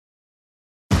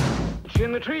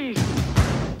in the trees.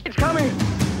 It's coming.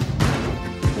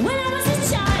 When I was a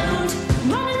child,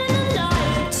 running in the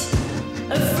night,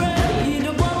 afraid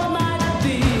of what I might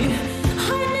be,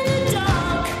 hiding in the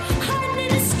dark, hiding in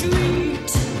the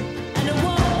street, and the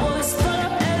world was full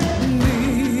of enemy.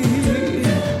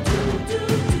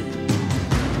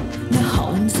 The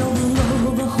hounds of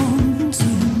love are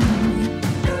haunting me.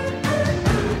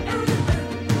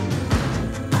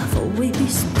 I've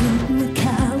always been a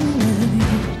coward.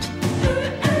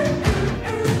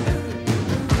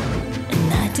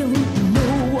 Don't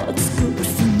know what's good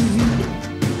for me.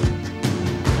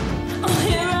 Oh,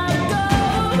 here I go.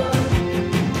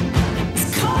 It's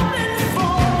coming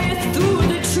for me through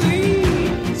the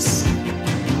trees.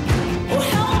 Oh,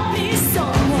 help me,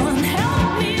 someone,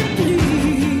 help me,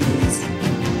 please.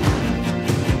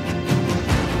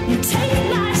 Take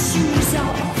my shoes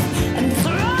off and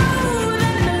throw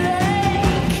them in the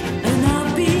lake, and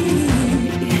I'll be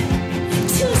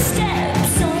 2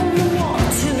 steps on the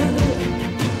water.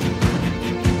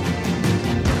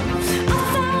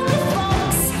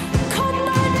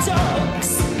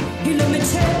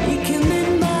 Take him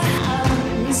in my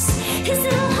hands. His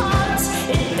little heart,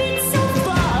 it beats so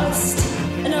fast,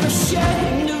 and I'm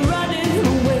ashamed of running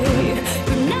away.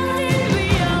 But nothing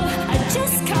real, I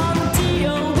just can't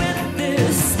deal with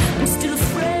this. I'm still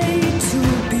afraid to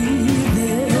be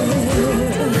there.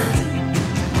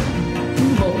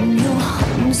 On your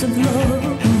arms of love,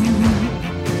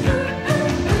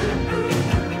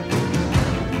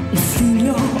 feel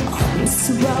your arms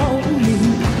surround me.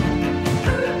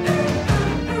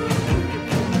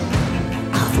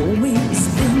 Always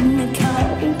been a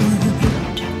coward.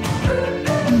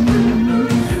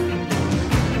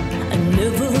 I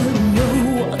never know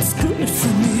what's good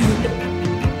for me.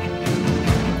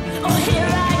 Oh,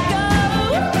 here I go.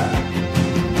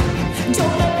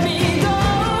 Don't let me go.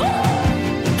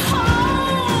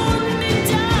 Hold me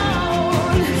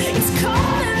down. It's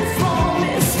coming for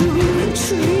me through the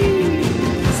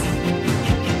trees.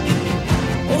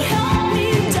 Oh, help me,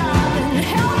 darling,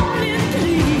 help me,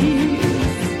 please.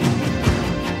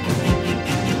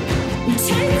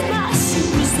 Take my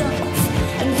shoes off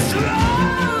and throw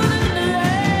them in the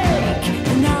lake,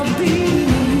 and I'll be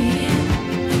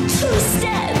 2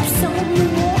 steps on the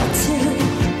water.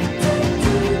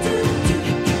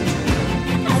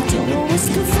 I don't know what's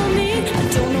good for me. I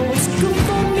don't know what's good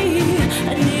for me.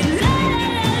 I need la la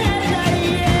la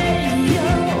yeah yo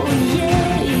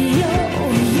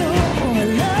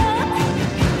love.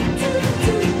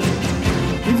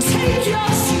 Take your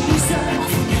shoes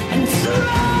off and throw.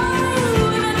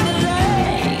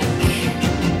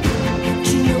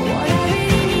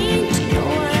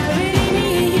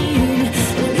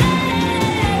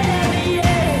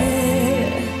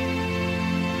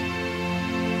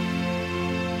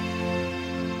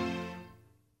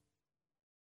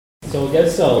 So I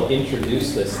guess I'll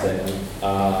introduce this then.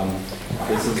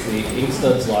 This is the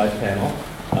Inkstuds live panel.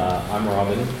 I'm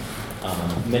Robin.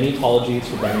 Many apologies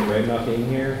for Danny Ray not being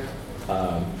here.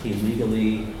 He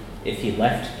legally, if he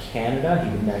left Canada, he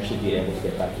wouldn't actually be able to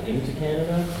get back into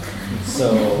Canada.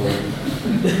 So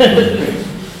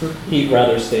he'd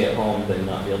rather stay at home than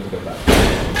not be able to go back to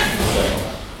Canada.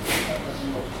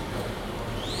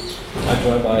 So I'm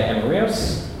joined by Emma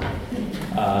Rios,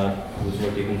 whose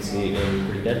work you can see in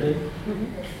Pretty Deadly,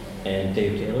 and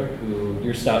Dave Taylor, who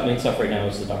your main stuff right now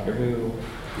is the Doctor Who,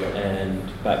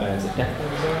 and Batman's at Death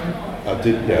Metal. I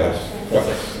did,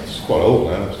 it's quite old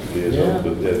now, it's a couple of years old,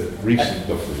 but recent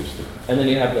Doctor Who stuff. And then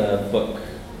you have the book,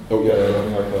 the new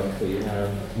art book that you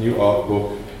have. New art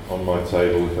book on my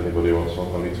table if anybody wants one,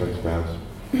 only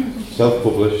 £20.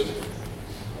 Self-published.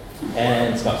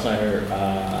 And Scott Snyder,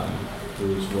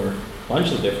 whose work, a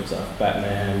bunch of different stuff,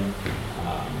 Batman,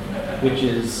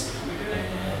 Witches,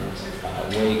 and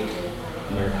Wake,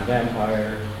 American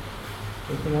Vampire.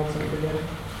 Anything else I'm forgetting?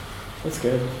 That's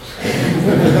good.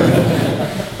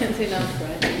 Can't say enough,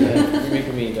 right? Yeah, you're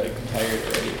making me tired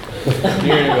already.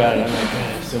 Hearing about it, I'm like, man,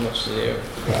 I have so much to do.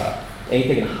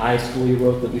 Anything in high school you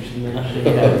wrote that we should mention?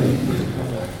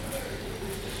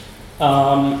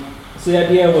 So the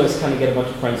idea was kind of get a bunch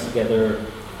of friends together.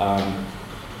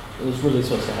 It was really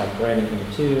supposed to have Brandon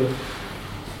here too.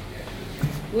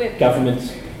 Government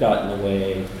got in the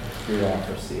way,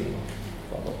 bureaucracy,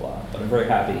 blah, blah, blah. But I'm very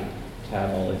happy to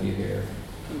have all of you here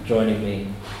joining me.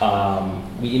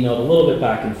 We emailed a little bit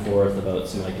back and forth about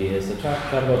some ideas to chat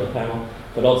about the panel,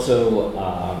 but also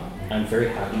I'm very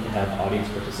happy to have audience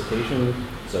participation.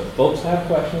 So if folks have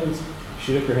questions,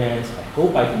 shoot up your hands. I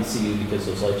hope I can see you because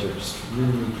those lights are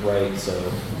extremely bright. So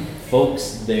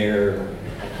folks there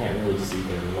I can't really see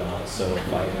very well. So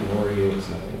if I ignore you, it's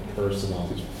nothing personal.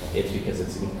 It's because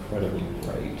it's incredibly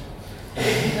bright.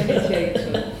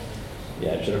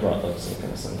 Yeah, I should have brought like some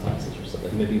kind of sunglasses or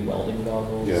something. Maybe welding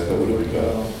goggles. Yeah, that would have been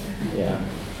better. Yeah.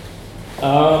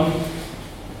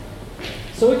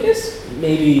 So I guess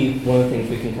maybe one of the things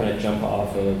we can kind of jump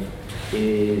off of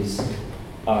is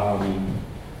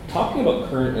talking about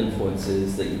current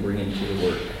influences that you bring into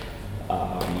your work.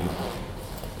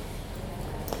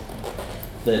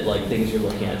 That like things you're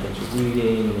looking at, things you're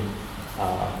reading,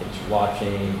 things you're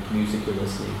watching, music you're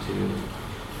listening to.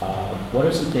 What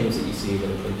are some things that you see that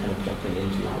have been kind of jumping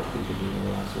into your work that you've been doing in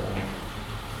the last while?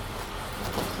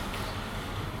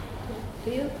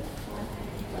 Do you?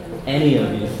 Any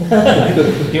of you?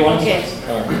 Do you want Okay. to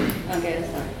start? Okay,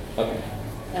 sorry. Okay.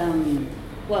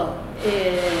 Well,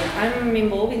 I'm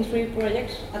involved in 3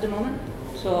 projects at the moment.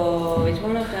 So each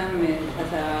one of them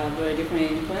has a very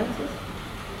different influences.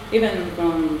 Even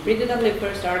from Pretty Deadly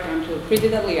First Art to Pretty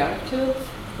Deadly Art 2,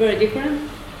 very different.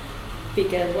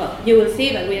 Because, well, you will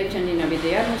see that we are changing a bit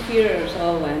the atmosphere or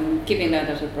so and keeping that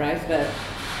a surprise. But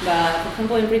for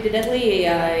example, in Pretty Deadly,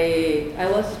 I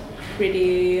was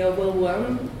pretty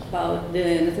overwhelmed about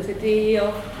the necessity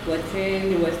of watching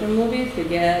the Western movies to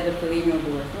get the feeling of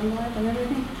the Western life and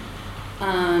everything.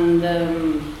 And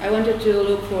I wanted to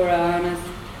look for a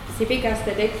specific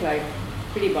aesthetic, like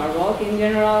pretty baroque in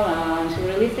general and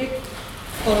surrealistic,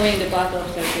 following the path of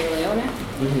Sergio Leone.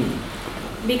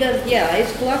 Mm-hmm. Because yeah,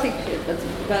 it's classic shit,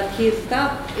 but his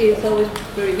stuff is always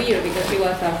very weird because he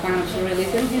was a fan of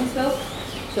surrealism himself.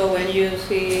 So when you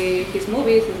see his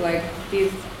movies, it's like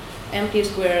these empty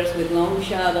squares with long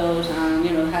shadows and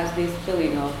has this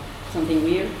feeling of something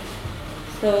weird.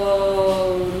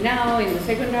 So now in the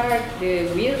second arc, the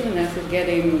weirdness is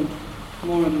getting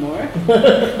more and more.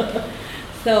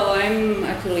 So I'm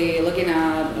actually looking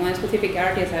at one specific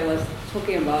artist I was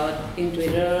talking about in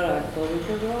Twitter a couple weeks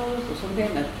ago or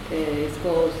something that is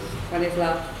called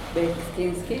Stanislav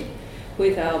Beksiński, who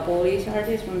is a Polish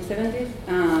artist from the 70s,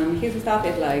 and his stuff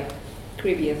is like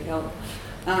creepy as hell.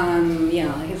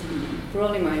 Yeah, he's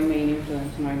probably my main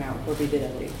influence right now for Pretty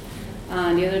Deadly.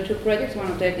 And the other 2 projects,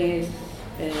 one of them is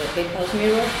 8 House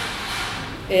Mirror.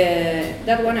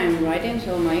 That one I'm writing,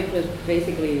 so my influence is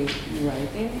basically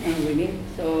writing and reading.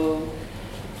 So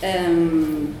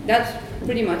that's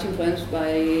pretty much influenced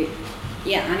by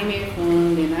anime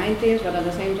from the 90s, but at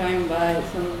the same time by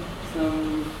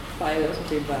some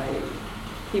philosophy by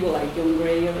people like John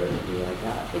Gray or people like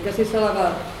that, because it's all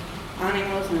about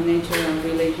animals and nature and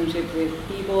relationship with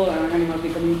people and animals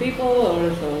becoming people, or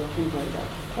so things like that.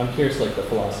 I'm curious, like the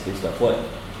philosophy stuff.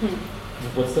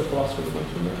 What's the philosophy you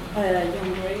mentioned there?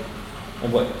 John Gray.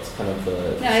 And what's kind of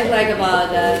the... Yeah, it's like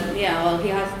about well, he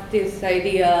has this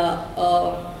idea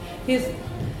of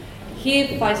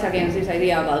he fights against this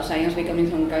idea about science becoming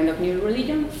some kind of new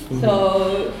religion. Mm-hmm.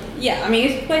 So yeah, I mean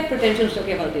it's quite pretentious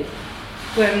talking about this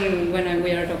when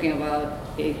we are talking about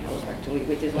 8 House actually,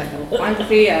 which is like a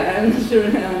fantasy and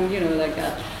like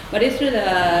that. But it's true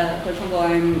that, for example,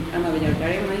 I'm a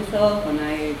vegetarian myself, and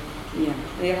I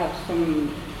have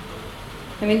some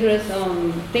interest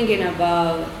on thinking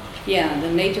about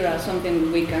the nature as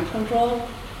something we can't control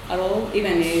at all,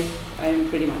 even if I'm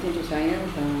pretty much into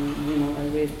science and I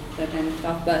read that kind of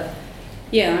stuff. But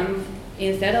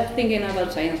instead of thinking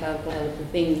about science as the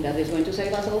thing that is going to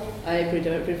save us all, I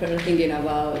prefer thinking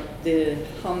about the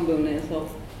humbleness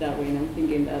of Darwin and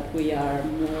thinking that we are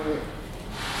more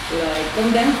like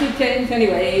condemned to change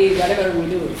anyway, whatever we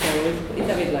do. So it's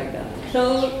a bit like that.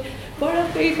 So part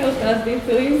of 8 House has this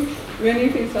feeling, even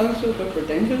if it sounds super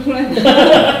pretentious right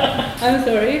now. I'm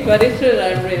sorry, but it's true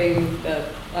that I'm reading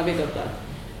a bit of that.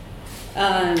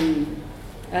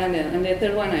 And the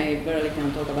third one, I barely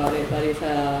can talk about it, but it's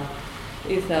a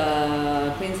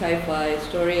clean sci-fi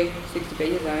story, 60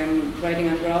 pages. I'm writing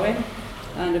and drawing,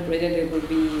 and the project will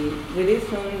be released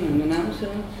soon and announced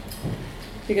soon,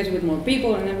 because with more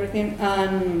people and everything.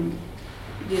 And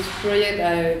this project,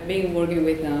 I've been working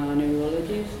with a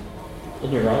neurologist. A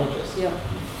neurologist? Yeah.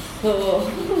 So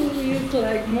it's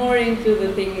like more into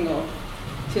the thing of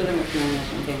children of mind or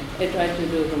something. I tried to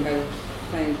do some kind of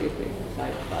scientific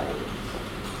sci-fi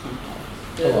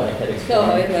somehow. I had experience.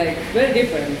 So it's like very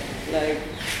different. Like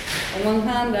on one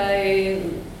hand, I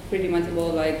pretty much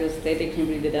about like the aesthetics and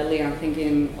Pretty Deadly and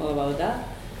thinking all about that.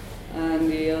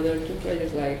 And the other 2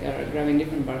 projects like are grabbing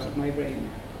different parts of my brain.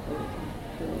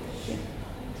 So yeah.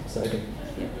 It's exciting.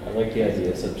 Yeah. I like the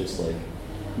ideas of just like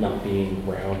not being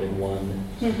ground in one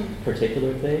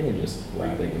particular thing and just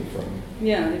grabbing from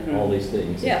different. all these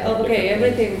things. Yeah, okay,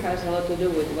 everything has a lot to do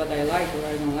with what I like or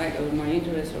I don't like or my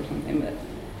interest or something, but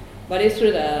But it's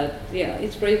true that, yeah,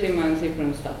 each project demands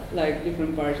different stuff, like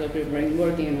different parts of your brain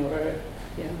working or,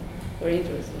 or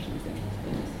interest or something.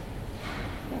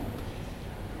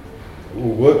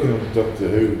 Well, working on Doctor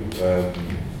Who,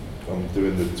 I'm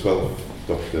doing the 12th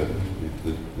Doctor,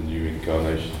 the new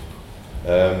incarnation.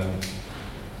 The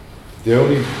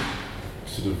only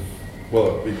sort of,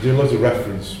 well, I've been doing loads of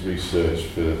reference research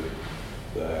for,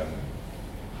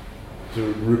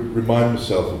 to remind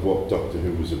myself of what Doctor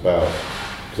Who was about.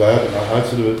 Because I had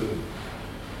sort of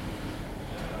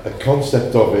a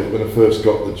concept of it when I first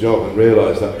got the job and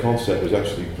realised that concept was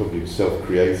actually probably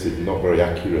self-created and not very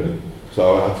accurate.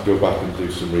 So I had to go back and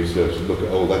do some research and look at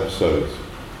old episodes.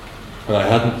 And I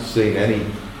hadn't seen any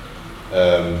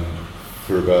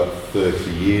for about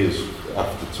 30 years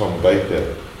after Tom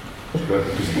Baker. There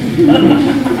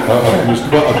was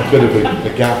quite a bit of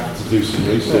a gap to do some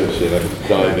research in. I had to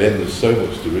dive in, there's so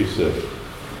much to research.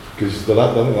 Because the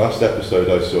last episode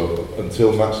I saw,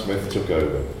 until Matt Smith took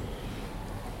over,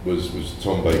 was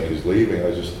Tom Baker's leaving.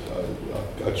 I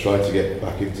tried to get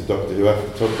back into Doctor Who after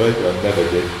Tom Baker, I never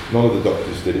did. None of the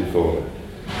doctors did it for me.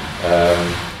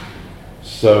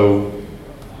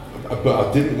 But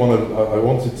I didn't want to, I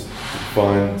wanted to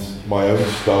find my own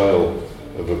style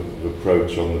of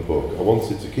approach on the book. I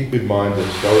wanted to keep in mind the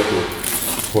historical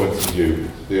point of view,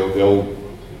 the old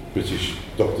British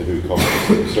Doctor Who comics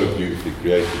that were so beautifully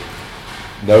created.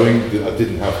 Knowing that I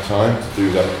didn't have time to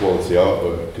do that quality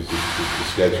artwork because the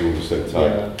schedule was so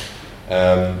tight.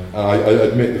 And I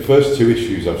admit the first 2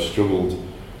 issues I've struggled.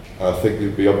 I think it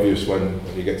would be obvious when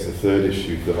you get to the 3rd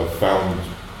issue that I've found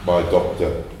my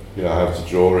Doctor. You know, how to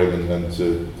draw him and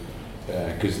to,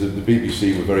 because the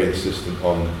BBC were very insistent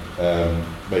on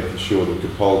making sure that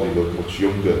Capaldi looked much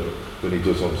younger than he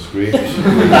does on screen.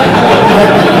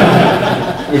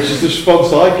 Which is the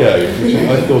response I gave, which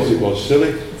I thought it was silly.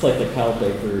 It's like the Cal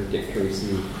Baker, Dick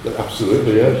Tracy.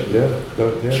 Absolutely, yeah.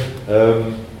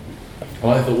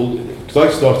 And I thought, well, because I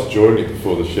started drawing it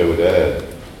before the show had aired,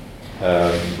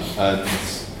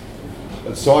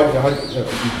 and so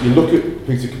you look at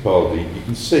Peter Capaldi, you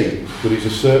can see that he's a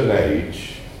certain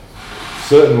age,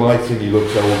 certain lighting he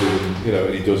looks older than,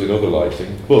 and he does in other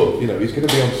lighting, but, he's going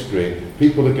to be on screen.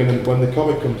 People are going to, when the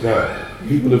comic comes out,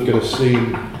 people are going to see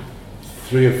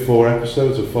 3 or 4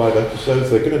 episodes or 5 episodes,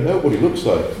 they're going to know what he looks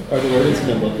like. Are the words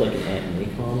going to look like an Aunt May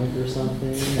comic or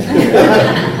something?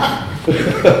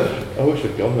 I wish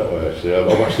I'd gone that way, actually. I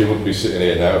actually wouldn't be sitting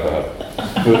here now about it.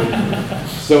 But,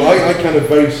 so I kind of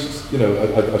I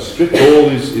stripped all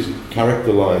his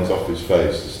character lines off his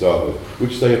face to start with,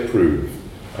 which they approve.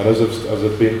 And as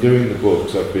I've been doing the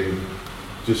books, I've been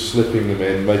just slipping them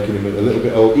in, making them a little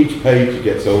bit old. Each page he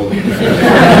gets older. By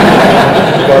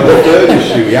the 3rd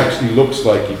issue, he actually looks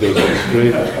like he does on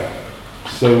screen.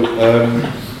 So,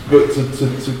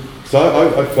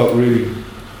 I felt really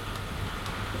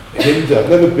hindered. I've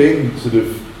never been sort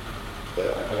of.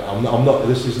 I'm not.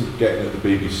 This isn't getting at the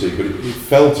BBC, but it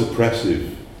felt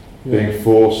oppressive, being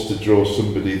forced to draw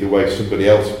somebody the way somebody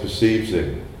else perceives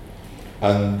him.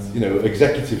 And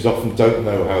executives often don't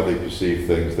know how they perceive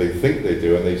things. They think they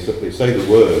do, and they say the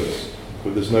words,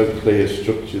 but there's no clear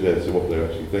structure there to what they're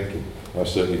actually thinking. I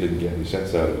certainly didn't get any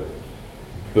sense out of it.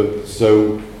 But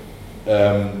so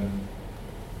I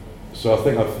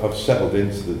think I've settled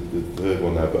into the 3rd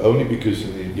one now, but only because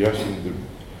you asked me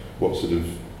what sort of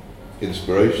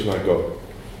inspiration I got,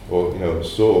 or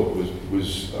saw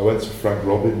was I went to Frank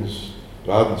Robbins,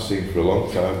 who I hadn't seen for a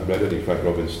long time. I haven't read any Frank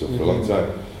Robbins stuff for a long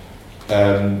time.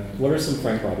 What are some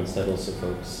Frank Robbins titles to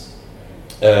folks?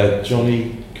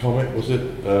 Johnny Comet, was it?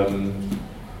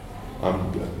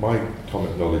 My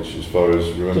comic knowledge, as far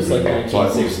as remembering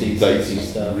titles and dates,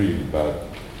 is really bad.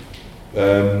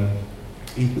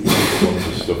 He did lots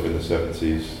of stuff in the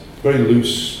 70s. Very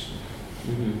loose.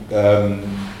 Do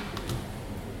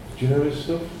you know his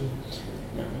stuff?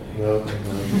 No.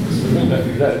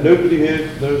 Nobody here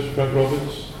knows Frank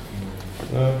Robbins?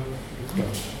 No?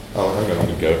 Oh, hang on, I'm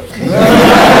going to go.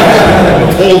 I'm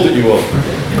appalled at you all.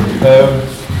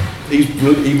 He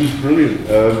was brilliant.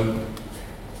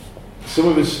 Some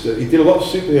of his, he did a lot of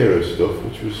superhero stuff,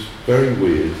 which was very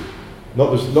weird.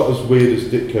 Not as weird as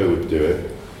Ditko would do it.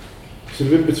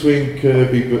 Sort of in between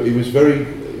Kirby, but he was very.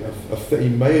 He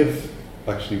may have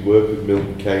actually worked with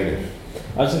Milton Caniff.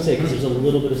 I was going to say, because there's a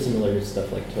little bit of similarity to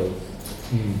stuff like Toth.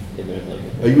 In there,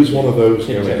 he was one of those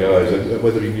kind of guys.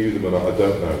 Whether he knew them or not, I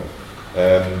don't know.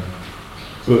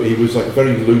 But he was like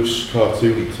very loose,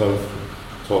 cartoony Toth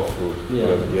or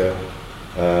whatever,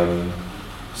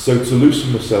 so to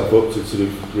loosen myself up, to sort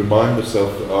of remind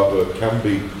myself that artwork can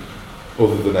be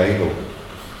other than anal,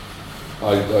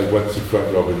 I went to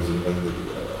Frank Robbins and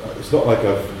it's not like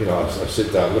I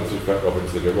sit down, look through Frank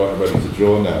Robbins and go, right, I'm ready to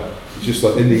draw now. It's just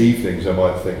like in the evenings I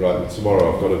might think, right,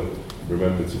 tomorrow I've got to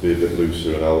remember to be a bit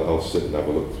looser, and I'll sit and have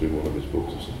a look through one of his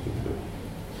books or something.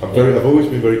 But I've always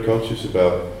been very conscious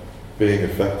about being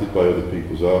affected by other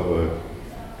people's artwork.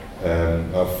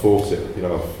 I've fought it,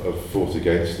 I've fought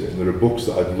against it, and there are books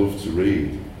that I'd love to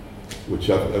read, which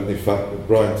in fact,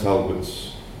 Brian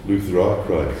Talbot's Luther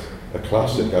Arkwright, a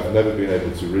classic I've never been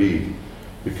able to read,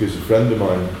 because a friend of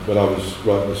mine, when I was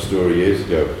writing a story years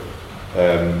ago,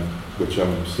 which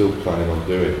I'm still planning on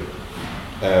doing,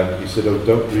 he said, oh,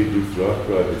 don't read Luther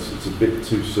Arkwright, it's a bit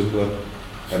too similar,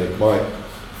 and it might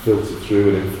filter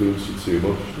through and influence you too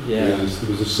much. Yeah. There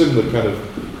was a similar kind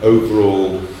of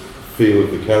overall feel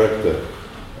of the character,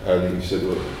 and he said,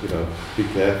 well, be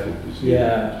careful.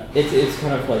 Yeah, it's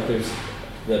kind of like there's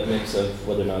that mix of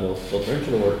whether or not it'll filter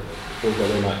into the work, or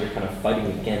whether or not you're kind of fighting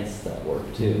against that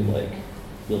work too. Mm-hmm. Like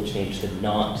you'll change to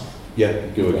not. Yeah,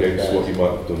 go like against that. what you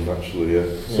might have done naturally. Yeah.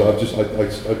 So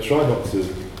I try not to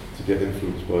get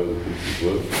influenced by other people's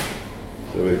work.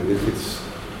 So it's.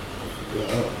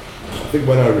 I think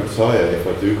when I retire, if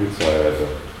I do retire ever,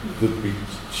 there'd be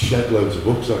shed loads of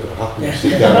books I could happily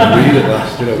sit down and read at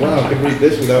last. Wow, I can read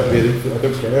this without being influenced. I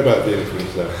don't care about being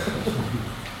influenced now.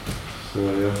 So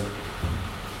yeah.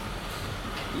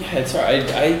 Yeah, it's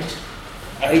hard.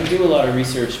 I do a lot of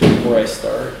research before I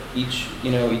start each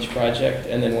project,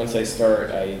 and then once I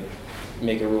start, I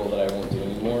make a rule that I won't do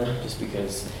anymore, just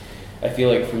because I feel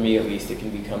like for me at least it can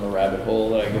become a rabbit hole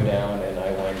that I go down, and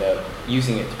I wind up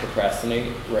using it to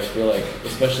procrastinate, where I feel like,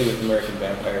 especially with American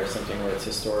Vampire or something where it's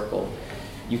historical,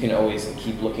 you can always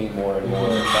keep looking more and more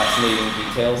fascinating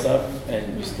details up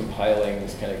and just compiling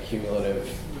this kind of cumulative,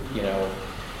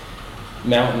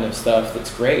 mountain of stuff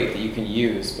that's great that you can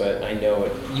use, but I know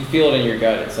it, you feel it in your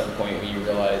gut at some point when you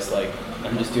realize, like,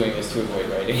 I'm just doing this to avoid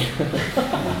writing.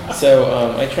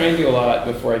 So I try and do a lot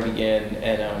before I begin,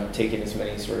 and take in as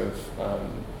many sort of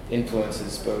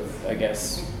influences, both, I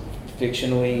guess,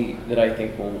 fictionally that I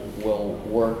think will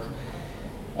work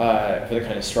for the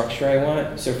kind of structure I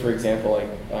want. So for example, like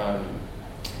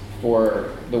for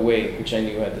The Wake, which I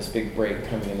knew had this big break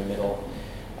coming in the middle,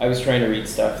 I was trying to read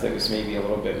stuff that was maybe a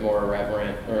little bit more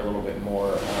irreverent, or a little bit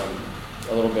more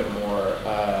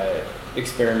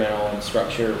experimental in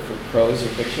structure for prose or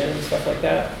fiction and stuff like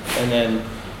that. And then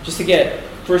just to get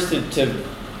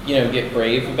get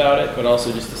brave about it, but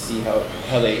also just to see how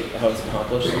it's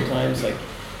accomplished sometimes. Like,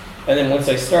 and then once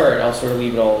I start, I'll sort of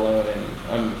leave it all alone,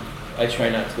 and I try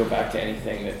not to go back to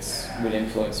anything would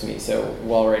influence me. So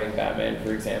while writing Batman,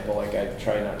 for example, like I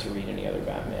try not to read any other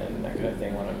Batman and that kind of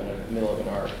thing when I'm in the middle of an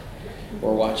arc,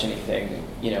 or watch anything,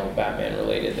 Batman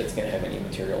related that's going to have any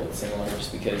material that's similar,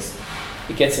 just because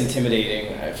it gets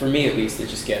intimidating. For me, at least, it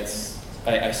just gets,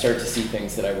 I start to see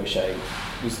things that I wish I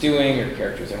was doing, or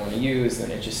characters I want to use,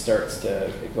 and it just starts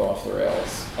to go off the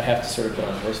rails. I have to sort of put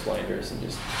on horse blinders and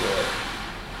just do it.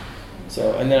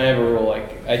 So, and then I have a rule,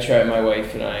 like, my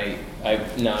wife and I'm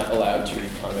not allowed to read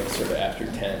comics sort of after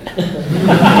 10. It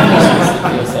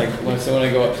feels like, when I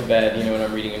go up to bed, when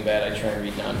I'm reading in bed, I try and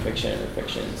read nonfiction or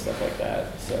fiction and stuff like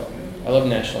that. So, I love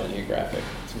National Geographic.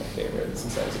 It's my favorite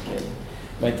since I was a kid.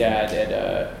 My dad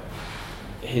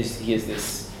he has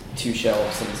this 2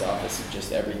 shelves in his office of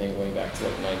just everything going back to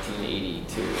like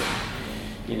 1982.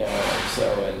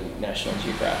 And National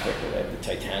Geographic, the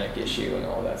Titanic issue and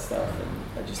all that stuff, and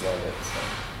I just love it. So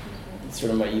it's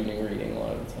sort of my evening reading a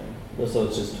lot of the time. So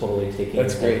it's just totally taking.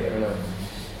 That's great. I don't know.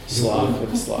 Sloth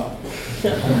with a sloth. I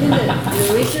think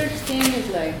the research thing is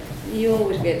like, you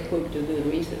always get hooked to do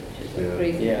research. It's like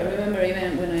crazy. Yeah. I remember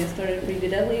even when I started Pretty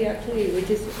Deadly, actually, which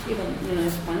is even,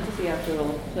 it's fantasy after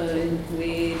all. So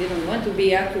we didn't want to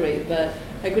be accurate, but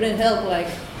I couldn't help, like,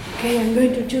 okay, I'm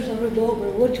going to choose a revolver,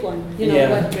 which one? It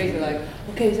was crazy, like,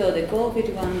 okay, so the Colt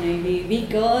 5180,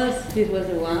 because this was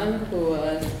the one who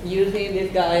was using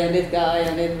this guy, and it's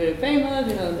very famous,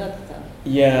 that stuff.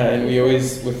 Yeah, and we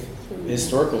always, with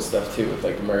historical stuff too, with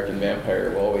like American Vampire,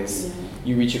 we'll always,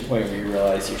 you reach a point where you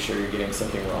realize you're sure you're getting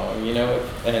something wrong,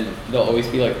 and there'll always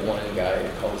be like one guy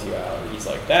that calls you out. He's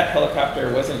like, that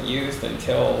helicopter wasn't used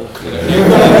until, They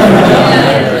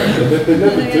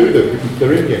never do them, because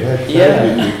they're in your head.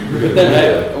 Yeah, but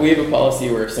then we have a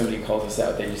policy where if somebody calls us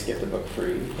out, they just get the book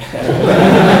free.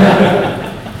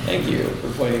 Thank you for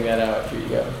pointing that out. Here you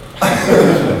go.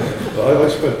 I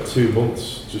spent 2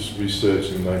 months just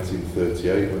researching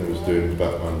 1938 when I was doing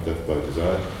Batman Death by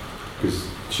Design, because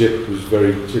Chip Kidd was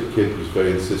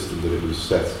very insistent that it was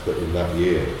set in that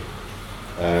year,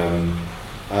 and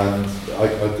I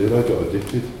got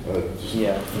addicted.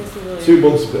 2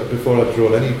 months before I'd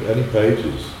drawn any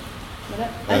pages, But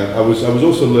I was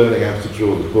also learning how to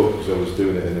draw the book because I was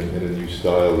doing it in a new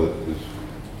style that was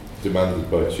demanded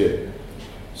by Chip.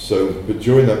 So, but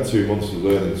during that 2 months of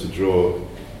learning to draw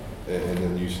in a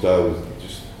new style, was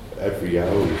just every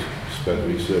hour was spent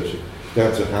researching,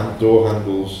 down to door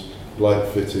handles, light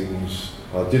fittings.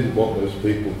 I didn't want those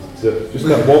people to just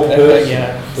that one person.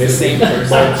 Yeah, it's the same person.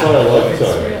 My entire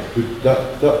lifetime. Yeah. With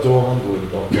that door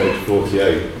handle on page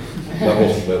 48. That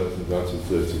wasn't built in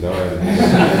 1939.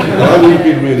 And I would have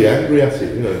been really angry at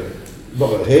it, you know,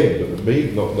 not at him, but at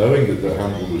me, not knowing that the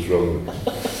handle was wrong.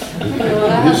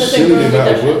 It's silly the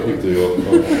amount of work we do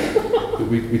but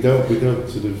we don't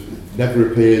sort of,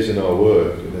 never appears in our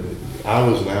work. You know,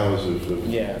 hours and hours of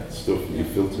stuff that you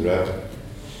filter out.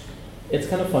 It's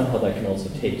kind of fun how that can also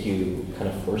take you, kind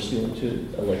of force you into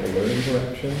a learning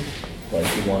direction. Like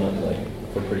you want to,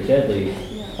 like, for Pretty Deadly,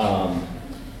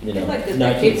 you know, Like the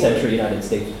 19th century United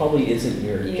States probably isn't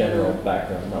your Yeah. general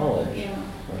background knowledge. Yeah.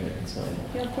 Right, so.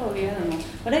 Yeah, probably, I don't know.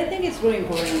 But I think it's really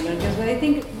important because I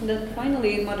think that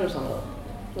finally it matters a lot.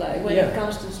 Like when it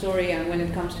comes to story and when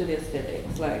it comes to the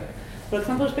aesthetics. Like, for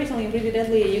example, especially in Pretty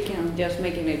Deadly, you can't just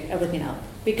make everything up.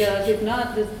 Because if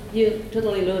not, you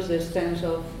totally lose the sense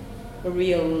of a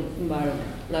real environment.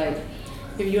 Like,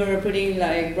 if you're putting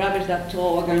like rabbits that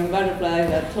talk and butterflies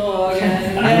that talk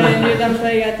and then you don't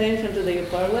pay attention to the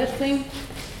Far West thing,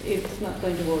 it's not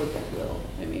going to work that well.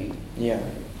 I mean, Yeah.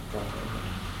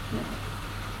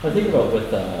 I think about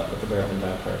with American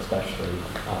Vampire especially,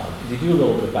 you do a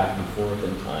little bit of back and forth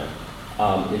in time.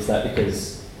 Is that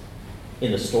because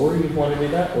in the story you want to do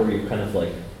that, or you kind of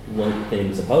like learn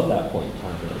things about that point in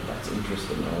time and like that's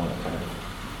interesting and I want to kind of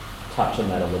touch on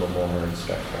that a little more and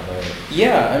stretch that out?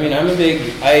 Yeah, I mean, I'm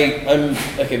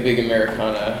like a big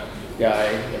Americana guy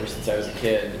ever since I was a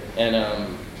kid, and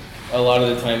a lot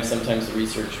of the time, sometimes the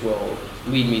research will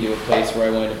lead me to a place where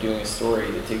I wind up doing a story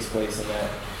that takes place in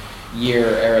that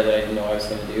year or era that I didn't know I was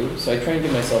going to do. So I try and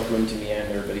give myself room to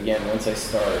meander, but again, once I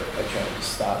start, I try to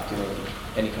just stop doing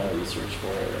any kind of research for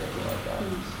it or anything like that.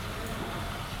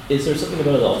 Is there something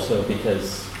about it also,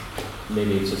 because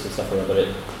maybe it's just a sufferer, but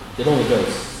it only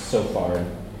goes so far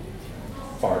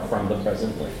from the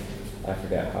present? Like, I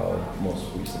forget how most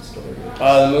recent story is.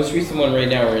 The most recent one right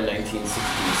now, we're in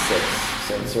 1966,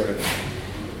 so it's sort of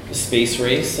the space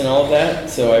race and all of that.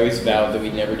 So I always vowed that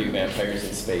we'd never do vampires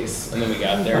in space, and then we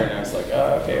got there, and I was like,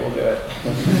 oh, okay, we'll do it.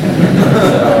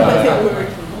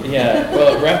 Yeah,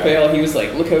 well, Raphael, he was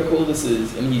like, look how cool this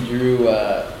is, and he drew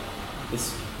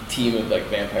this team of like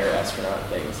vampire astronaut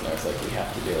things, and I was like, we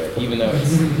have to do it, even though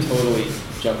it's totally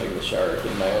jumping the shark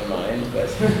in my own mind. But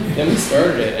then we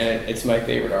started it, and it's my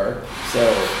favorite arc, so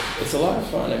it's a lot of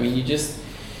fun. I mean,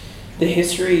 the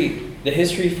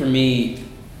history for me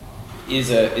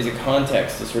is a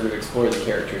context to sort of explore the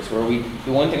characters.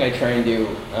 The one thing I try and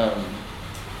do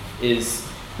is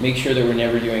make sure that we're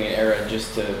never doing an era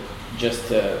just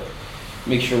to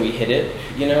make sure we hit it,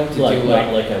 you know, to like, do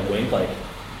like a wink, like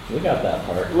we got that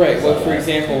part. right. Well, So for that-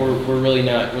 example,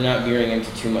 we're not veering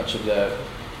into too much of the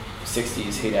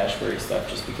 '60s Haight-Ashbury stuff,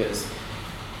 just because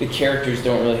the characters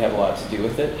don't really have a lot to do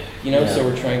with it, you know. Yeah. So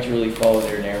we're trying to really follow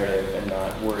their narrative and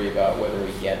not worry about whether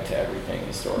we get to everything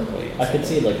historically. I could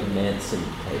see like a Manson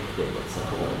type thing at some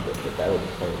point, but that would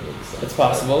probably make sense. It's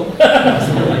possible.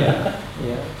 Yeah.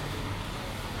 Yeah.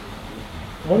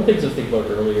 One of the things I was thinking about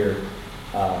earlier,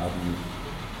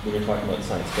 when you're talking about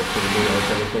science fiction and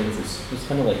those other things, is just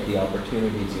kind of like the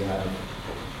opportunities you have,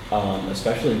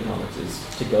 especially in comics, is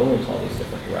to go into all these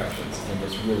different directions and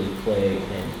just really play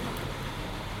and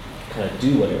kind of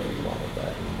do whatever you want with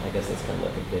that. And I guess that's kind of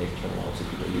like a big terminology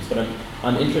people use. But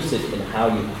I'm interested in how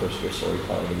you push your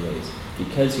storytelling in ways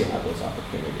because you have those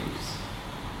opportunities.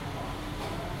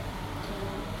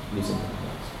 Using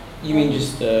You mean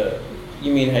just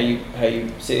you mean how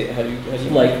you say it, how do you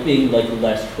like being like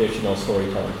less traditional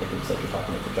storytelling techniques, like you're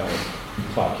talking about the giant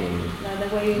talking,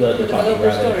 the way you the develop talking the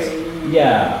rabbits. story.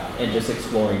 Yeah, and just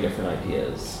exploring different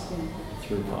ideas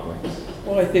through comics.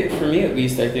 Well, I think for me at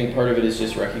least, I think part of it is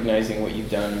just recognizing what you've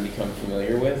done and become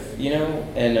familiar with, you know,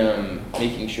 and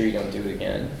making sure you don't do it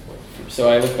again. So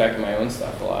I look back at my own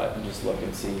stuff a lot and just look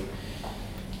and see,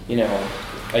 you know,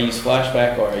 I use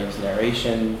flashback or I use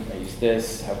narration, I use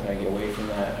this, how can I get away from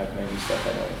that, how can I do stuff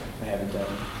I haven't done,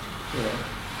 you know.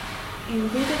 In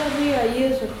Digitally, I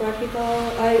use a practical,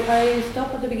 I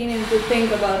stopped at the beginning to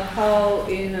think about how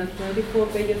in a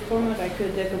 24-page format I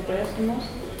could decompress the most.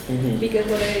 Mm-hmm. Because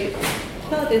what I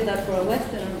thought is that for a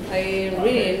Western, I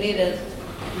really needed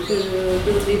to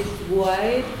do this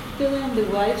wide film, the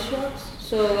wide shots.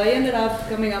 So I ended up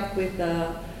coming up with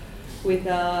a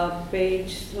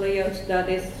page layout that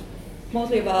is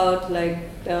mostly about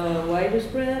like the wider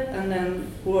spread and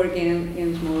then working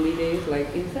in small details like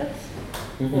insets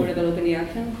or developing the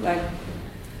action. Like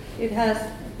it has,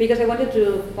 because I wanted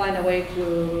to find a way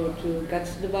to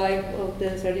catch the vibe of the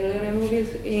Sergio Leone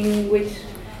movies, in which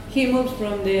he moves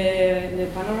from the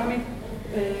panoramic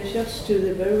shots to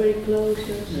the very, very close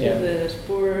shots Yeah. of the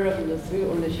spur and the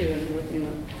through on the ship and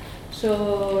everything.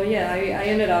 So yeah, I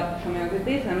ended up coming up with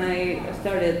this, and I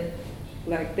started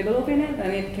like developing it,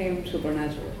 and it came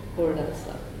supernatural for that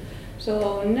stuff.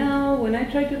 So now when I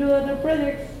try to do other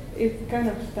projects, it's kind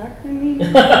of stuck in me,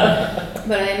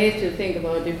 but I need to think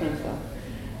about different stuff.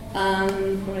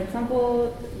 For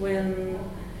example, when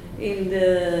in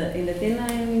the thing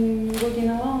I'm working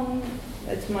alone,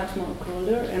 it's much more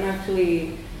colder, and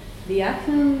actually the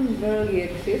action barely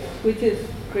exists, which is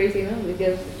crazy, no?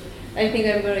 Because I think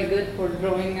I'm very good for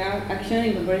drawing out action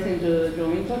in comparison to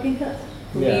drawing talking heads.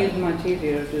 For me, it's much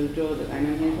easier to draw the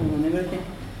animation and everything.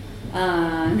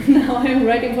 Now I'm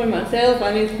writing for myself,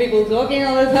 and it's people talking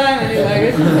all the time, and it's like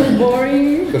it's so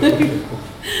boring.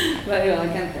 But I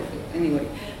can't help it anyway.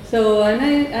 So and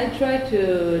I try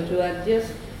to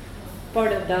adjust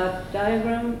part of that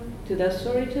diagram to that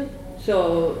story too.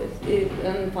 So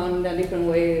and found a different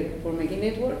way for making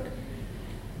it work.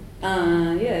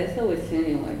 Yeah, it's always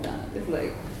changing like that. It's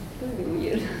like really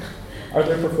weird. Are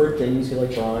there preferred things you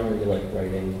like drawing or you like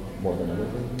writing more than other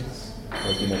things?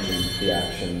 Like you mentioned the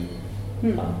action,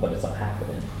 but it's not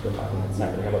happening. You're talking it's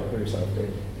happening. How about for yourself,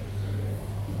 Dave?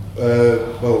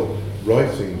 Well,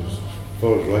 writing, as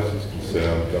far as writing is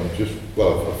concerned,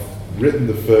 I've written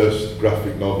the first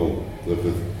graphic novel,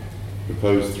 the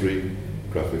proposed 3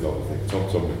 graphic novel thing, Tom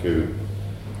McCoo.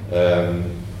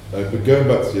 But going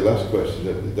back to your last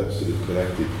question, that's sort of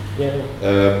connected. Yeah.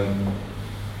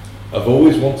 I've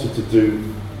always wanted to do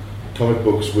comic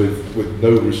books with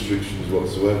no restrictions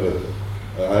whatsoever.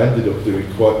 I ended up doing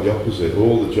quite the opposite.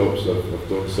 All the jobs I've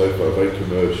done so far are very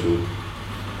commercial,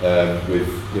 with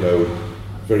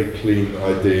very clean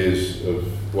ideas of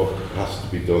what has to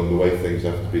be done, the way things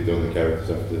have to be done, the characters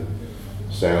have to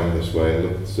sound this way and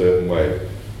look a certain way.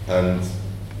 And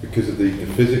because of the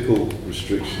physical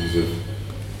restrictions of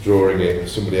drawing it,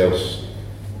 somebody else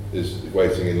is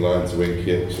waiting in line to ink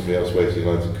it, somebody else waiting in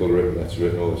line to colour it and letter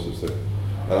it and all this sort of stuff.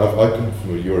 And I come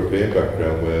from a European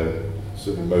background where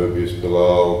sort of Mobius,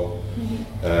 Bilal,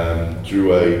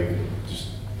 Drouet, just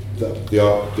the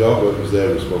artwork was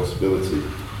their responsibility,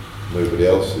 nobody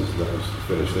else's, and that was the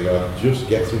finished thing. I'm just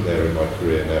getting there in my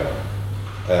career now.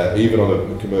 Even on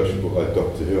a commercial book like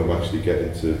Doctor Who, I'm actually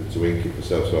getting to ink it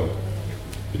myself, so I'm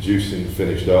producing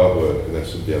finished artwork and then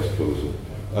somebody else colours it.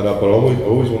 But I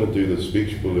always want to do the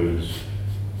speech balloons,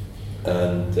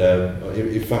 and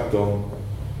in fact on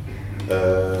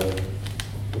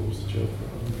what was the job?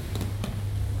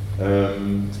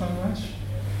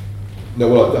 No,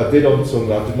 well I did my own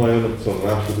on Tom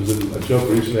Lash, but there was a job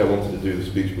recently I wanted to do the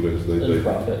speech balloons.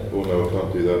 Oh no, I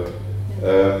can't do that.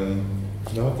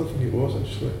 No, I don't think it was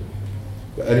actually.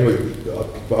 But anyway,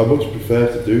 I much prefer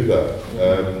to do that.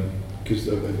 Because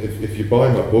if you buy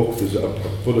my book, I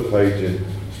put a page in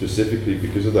specifically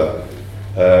because of that,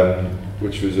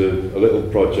 which was a little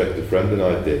project a friend and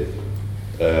I did.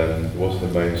 It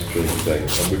wasn't a mainstream thing,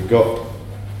 and I've got,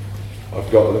 I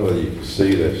don't know whether you can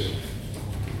see this,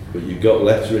 but you've got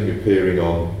lettering appearing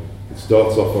on. It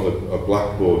starts off on a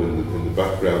blackboard in the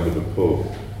background of a pub,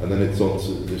 and then it's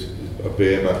onto a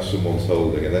beer mat someone's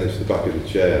holding, and then it's the back of the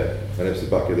chair, and it's the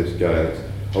back of this guy.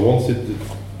 I wanted the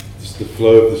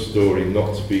flow of the story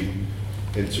not to be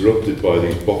interrupted by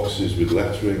these boxes with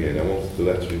lettering in. I wanted the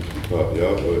lettering to be part of the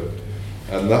artwork.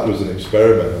 And that was an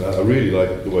experiment, and I really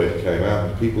liked the way it came out,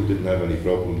 and people didn't have any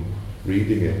problem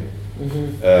reading it.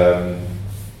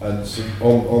 And so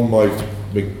on my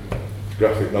big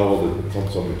graphic novel, the Tom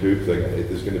McCoo thing,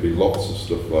 there's going to be lots of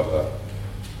stuff like that.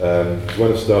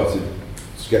 When I started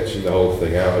sketching the whole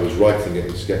thing out, I was writing it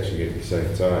and sketching it at the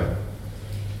same time.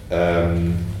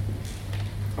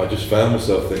 I just found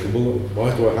myself thinking, well,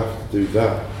 why do I have to do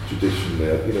that traditionally?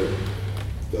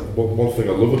 One thing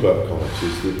I love about comics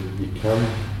is that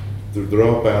there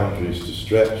are boundaries to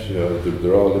stretch.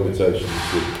 There are limitations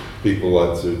that people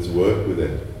like to work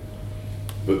within,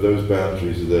 but those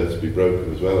boundaries are there to be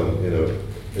broken as well. And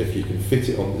if you can fit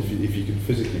it on, if you can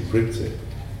physically print it,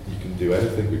 you can do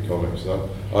anything with comics. And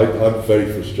I'm very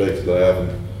frustrated that I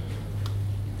haven't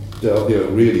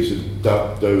really sort of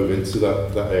dove into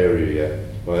that area yet.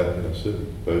 But I'm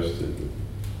certainly supposed to.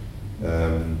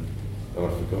 And I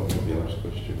forgot what the last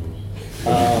question was.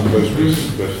 The most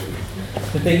recent question.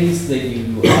 The things that you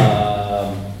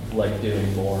like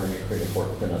doing more in your creative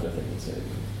work than other things.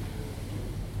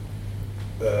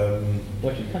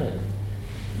 What you kind of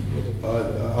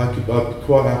I'd be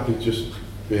quite happy just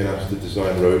being asked to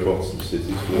design robots and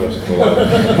cities for the rest of my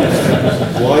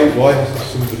life. Why hasn't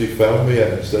somebody found me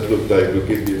yet and said, look, Dave, we'll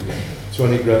give you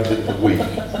 20 grand a week?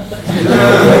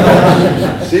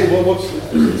 See, what's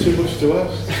too much to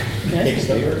ask?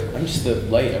 I'm just the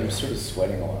light. I'm sort of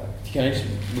sweating a lot. Can I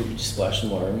just splash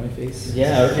some water in my face?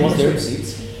 Yeah, or do you want to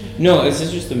seats? No, is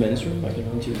this just the men's room? I can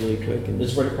run to really quick. And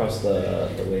Just right across the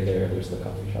way there. There's the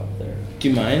coffee shop there. do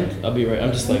you mind? I'll be right.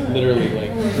 I'm just like literally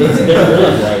like. They're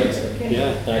really bright. Yeah.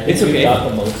 And I think It's we've okay. got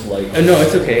the most light. No,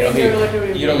 it's okay. I'll You're like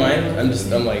a be. You don't mind?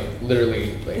 remote. I'm like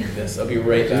literally like this. I'll be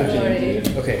right back. Sorry.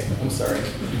 Okay, I'm sorry.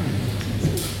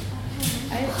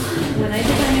 When I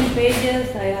design in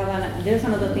pages, I have there's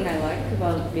another thing I like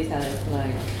about besides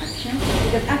like action,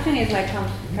 because action is like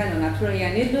comes kind of naturally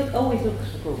and it always looks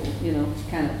cool, you know,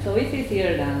 kind of. So it's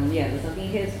easier than the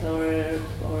talking heads or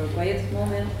quiet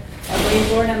moments are very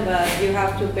important, but you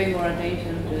have to pay more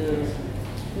attention to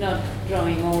not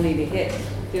drawing only the heads,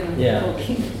 you know, Yeah.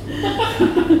 talking.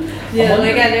 Yeah,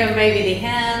 like either maybe the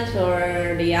hands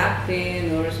or the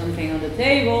acting or something on the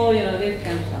table, you know, this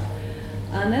kind of stuff.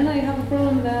 And then I have a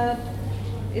problem that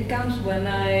it comes when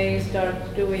I start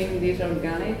doing these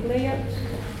organic layouts,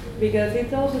 because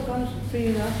it also comes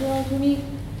pretty natural to me,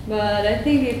 but I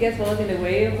think it gets a lot in the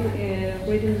way of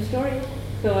reading the story.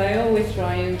 So I always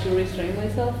try to restrain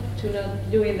myself to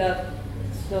not doing that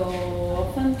so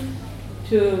often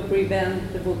to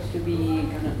prevent the books to be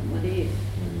kind of muddy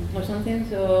or something.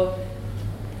 So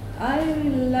I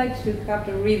like to have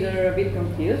the reader a bit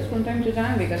confused from time to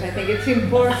time, because I think it's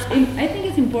important. I think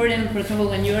it's important, for example,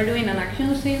 when you are doing an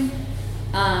action scene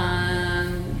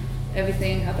and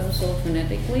everything happens so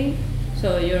phonetically.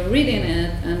 So you're reading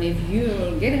it, and if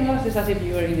you're getting lost, it's as if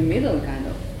you are in the middle, kind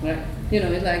of, right? You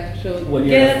know, it's like so When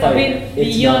you're in a get a fight, bit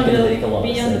it's beyond not gonna make a lot of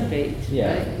beyond the sense. page,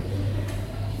 Yeah. right?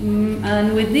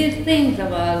 And with these things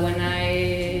about when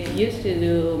I used to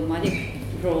do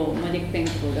draw magic things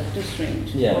for Doctor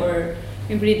Strange, Yeah. or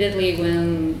immediately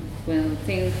when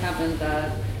things happen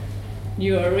that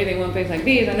you are reading one page like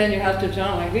this and then you have to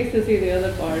turn like this to see the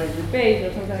other part of the page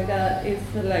or something like that. It's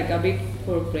like a bit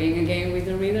for playing a game with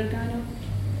the reader, kind of.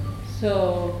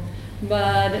 So,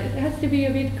 but it has to be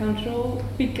a bit controlled,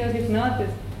 because if not,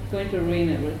 it's going to ruin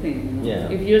everything. You know?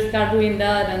 Yeah. If you start doing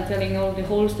that and telling the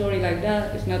whole story like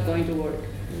that, it's not going to work.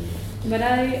 But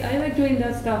I like doing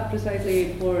that stuff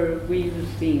precisely for weird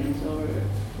scenes or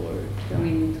for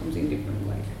telling something different.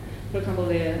 Like, for example,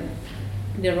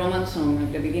 the romance song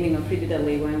at the beginning of Pretty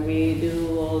Deadly, when we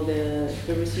do all the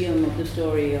resume of the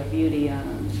story of beauty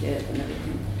and death and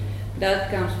everything.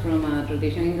 That comes from a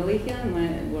tradition in Galicia,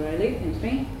 where I live, in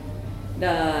Spain.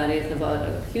 That is about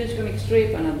a huge comic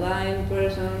strip, and a blind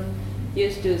person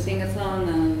used to sing a song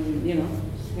and, you know,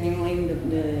 singing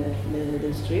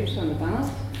the strips on the panels.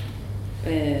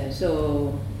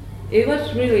 So it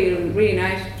was really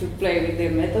nice to play with the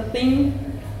meta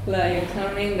thing, like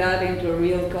turning that into a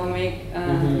real comic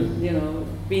and, you know,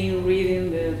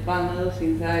 reading the panels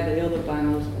inside the other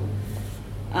panels.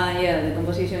 Yeah, the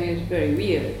composition is very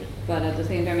weird, but at the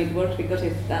same time it works because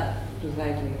it's that,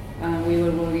 precisely. We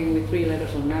were working with 3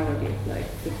 levels of narrative, like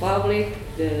the public,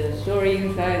 the story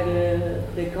inside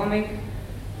the comic,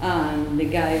 and the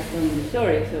guy from the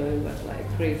story, so it was like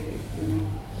crazy, you know.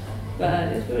 But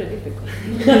it's very difficult.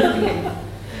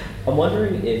 I'm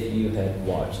wondering if you had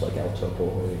watched like El Topo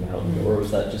Holy Mountain, or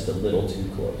was that just a little too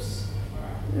close?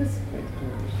 It's quite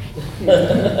close.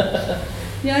 Yeah.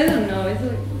 Yeah, I don't know. It's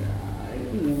like, I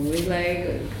don't know. It's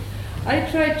like I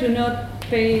try to not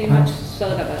pay much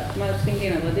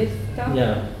thinking about this stuff.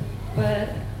 Yeah. But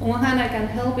on one hand, I can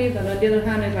help it, and on the other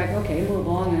hand, it's like, okay, move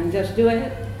on and just do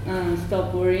it and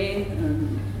stop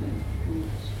worrying.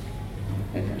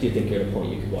 Do you think you're at a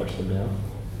point you could watch them now?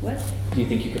 What? Do you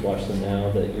think you could watch them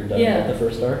now that you're done Yeah. with the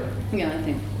first arc? Yeah, I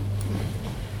think.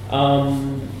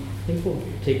 I think we'll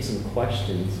take some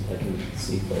questions. If I can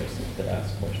see folks that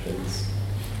ask questions.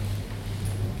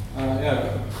 Yeah, I've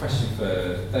got a question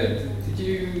for Dave. Did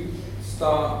you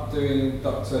start doing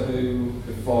Doctor Who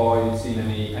before you'd seen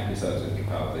any episodes of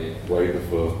Capaldi? Way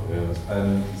before, yeah.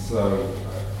 And so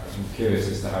I'm curious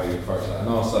as to how you approach that. And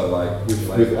also, like...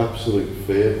 With absolute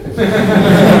fear.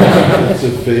 It's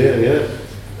a fear, yeah.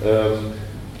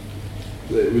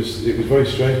 It was very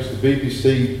strange. The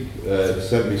BBC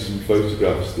sent me some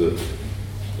photographs that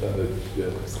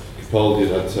Capaldi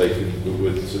had taken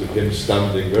with sort of him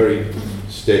standing very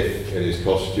stiff in his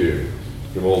costume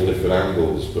from all different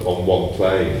angles, but on one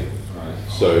plane. Right.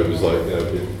 So it was like, you know,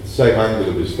 the same angle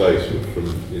of his face, but from,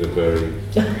 you know, varying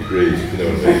degrees, if you know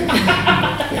what I mean.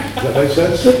 Does that make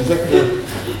sense? Is that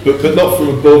but not from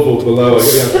above or below. I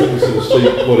couldn't sort of see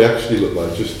what it actually looked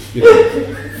like. Just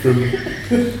from.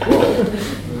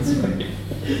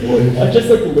 Just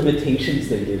like the limitations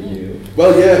they give you.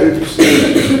 Well, yeah, it was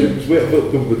weird,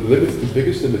 but the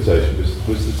biggest limitation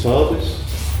was the TARDIS.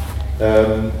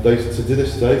 To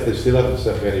this day, they still haven't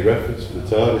sent me any reference for the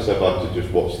TARDIS. I've had to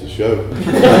just watch the show.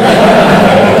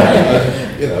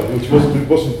 Which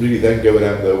wasn't really then going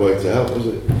out their way to help, was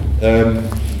it?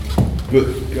 But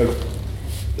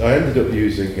I ended up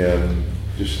using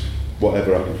just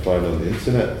whatever I could find on the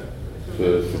internet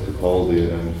for Capaldi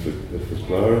and for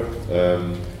Clara.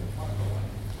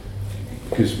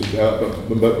 Because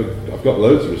I've got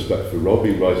loads of respect for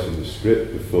Robbie writing the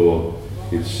script before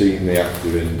he'd seen the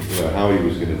actor in, how he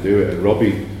was going to do it. And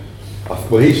Robbie,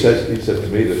 he said to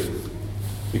me that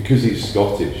because he's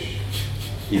Scottish,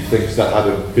 he thinks that had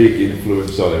a big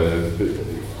influence on him and a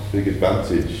big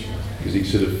advantage, because he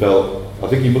sort of felt, I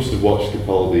think he must have watched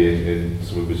Capaldi in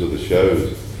some of his other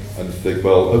shows and think,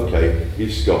 well, okay,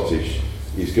 he's Scottish,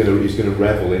 he's going to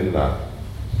revel in that,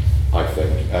 I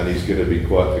think, and he's going to be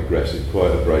quite aggressive,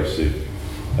 quite abrasive,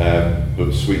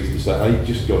 but sweet to the side. And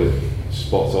he just got it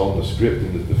spot on. The script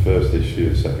in the first issue,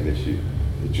 the second issue,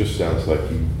 it just sounds like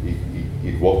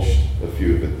he'd watched a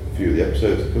few of the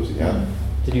episodes. Of course he had.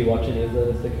 Did you watch any of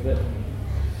the thick of it?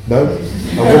 No,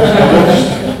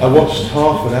 I watched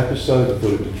half an episode. I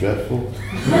thought it was dreadful.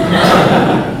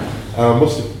 I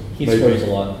must have He swears a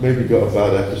lot. maybe got a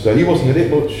bad episode. He wasn't in it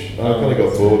much. I kind of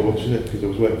got bored watching it because I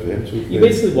was waiting for him to. You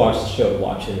basically watched the show to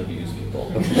watch him abuse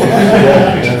people.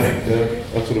 yeah,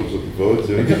 that's what I was looking forward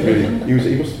to. He didn't really.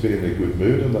 He must have been in a good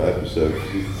mood on that episode.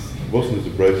 He wasn't as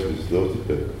abrasive as he thought he'd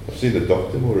be. I've seen the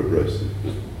Doctor more abrasive.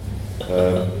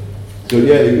 So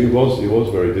yeah, it was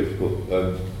very difficult,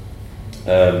 and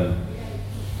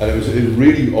it was a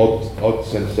really odd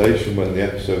sensation when the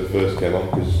episode first came on,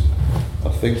 because I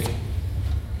think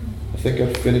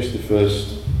I'd finished the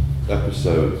first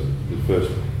episode, the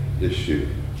first issue,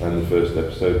 and the first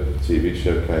episode of the TV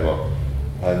show came up,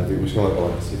 and it was kind of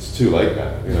like, it's too late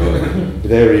now,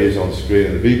 There he is on screen,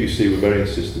 and the BBC were very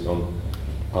insistent on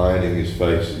ironing his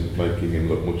face and making him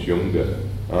look much younger,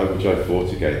 which I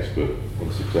fought against, but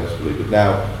unsuccessfully. But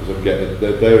now, as I'm getting,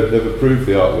 they've approved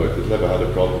the artwork. They've never had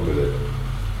a problem with it,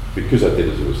 because I did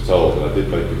as I was told, and I did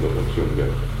make him look much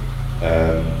younger.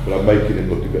 But I'm making him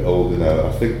look a bit older now.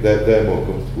 I think they're more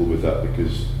comfortable with that,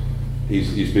 because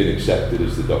he's been accepted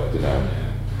as the Doctor now,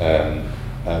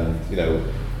 and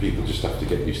people just have to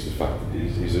get used to the fact that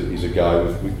he's a guy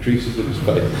with creases in his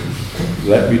face.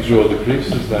 Let me draw the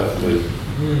creases now, please.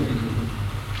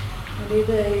 Did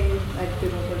they, like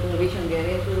people for television, get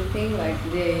into the thing? Like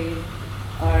they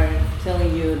are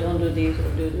telling you, don't do this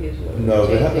or do this? Or No,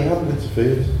 they change this? haven't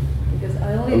interfered. Because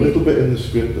I only A little bit in the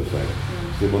script, I think.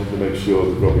 They wanted to make sure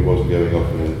that Robbie wasn't going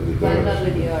off in a But not direction.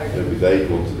 with the art. Maybe they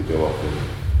wanted to go off in.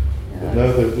 But no,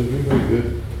 they've been very good.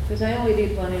 Because I only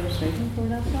did one illustration for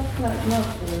that stuff, like not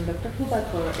for Doctor Who, but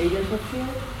for Agents of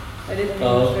S.H.I.E.L.D. I did an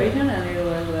illustration and it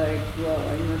was like, wow,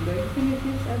 I'm not going to finish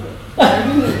this ever. I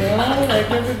don't know, like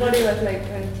everybody was like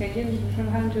changing from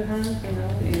hand to hand,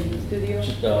 in the studio.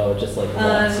 Just like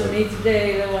lots of... And each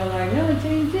day they were like, no,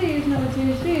 change this, no,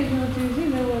 change this, no, change this.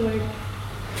 They were like,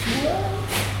 what?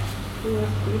 It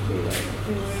was creepy, like,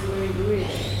 they were really good.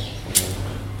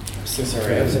 I'm so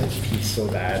sorry, I was at pee so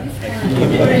bad. I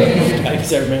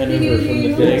ran over from the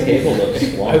Your thing. table looks I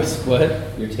wonky. was,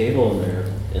 what? Your table in there,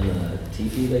 in the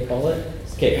teepee they call it.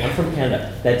 Okay, I'm from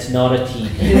Canada. That's not a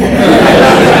teepee.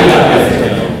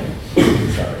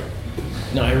 Sorry.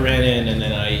 No, I ran in and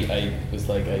then I was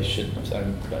like, I'm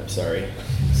sorry.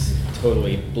 It's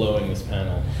totally blowing this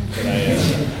panel. But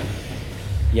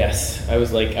yes, I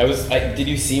was like, did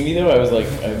you see me though? I was like,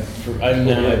 I'm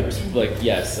now, like,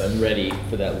 yes, I'm ready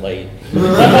for that light.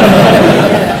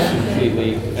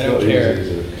 Completely. I don't care.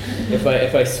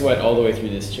 If I sweat all the way through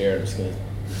this chair, I'm just gonna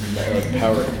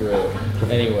power through.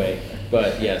 Anyway,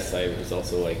 but yes, I was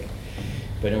also like,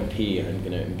 if I don't pee, I'm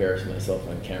gonna embarrass myself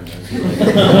on camera.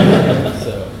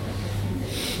 So,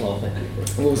 Well, thank you.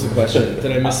 what was the question?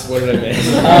 Did I miss? What did I miss?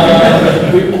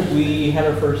 We had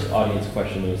our first audience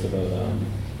question. It was about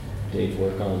Dave's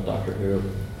work on Doctor Who.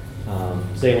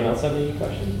 Does anyone else have any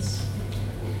questions?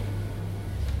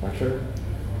 Not sure.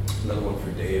 Another one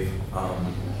for Dave.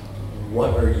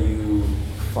 What are you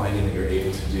finding that you're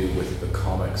able to do with the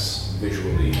comics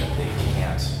visually that they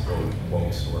can't or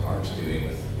won't or aren't doing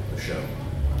with the show?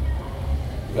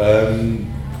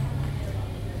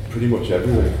 Pretty much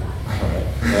everything.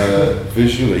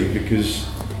 Visually, because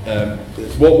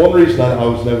one reason I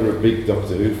was never a big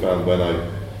Doctor Who fan when I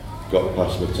got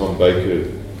past the Tom Baker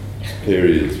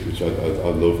period, which I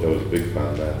loved, I was a big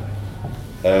fan then,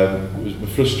 It was my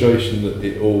frustration that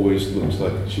it always looks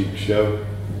like a cheap show.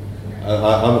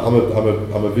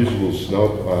 I'm a visual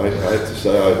snob. I hate to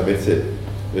say, I admit it.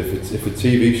 If a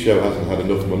TV show hasn't had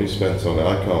enough money spent on it,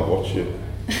 I can't watch it.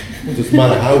 It doesn't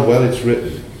matter how well it's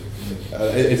written.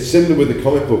 It's similar with the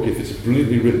comic book. If it's a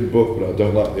brilliantly written book, but I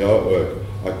don't like the artwork,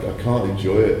 I can't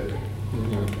enjoy it.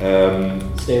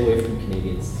 Stay away from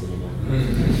Canadian cinema.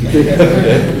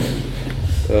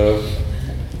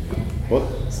 What?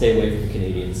 Stay away from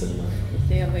Canadian cinema.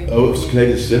 Oh, it's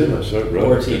Canadian cinema, sorry, right.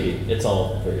 Or TV. It's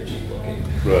all very cheap looking.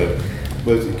 Right.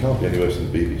 Well, it can't be any worse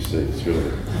than the BBC,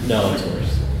 surely. No, it's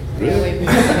worse. Really?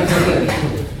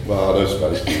 Well, I know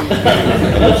Spanish TV.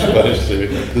 I know Spanish TV.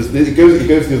 It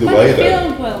goes the other way,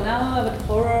 though. Well, now about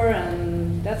horror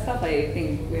and that stuff, I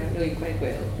think we are doing quite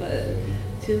well. But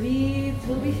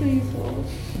television is all.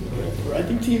 I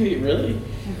think TV, really?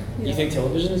 You think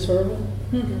television is horrible?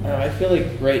 Mhm. I feel like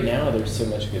right now there's so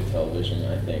much good television,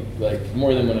 I think. Like,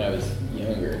 more than when I was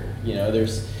younger. You know,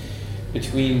 there's,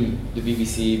 between the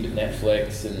BBC, but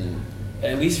Netflix, and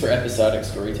at least for episodic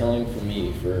storytelling, for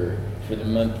me, for the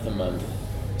month-to-month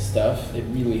stuff, it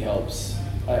really helps.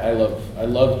 I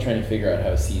love trying to figure out how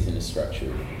a season is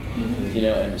structured. Mhm. You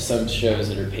know, and some shows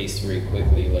that are paced very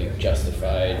quickly, like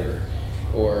Justified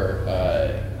or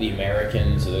The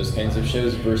Americans, or those kinds of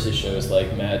shows, versus shows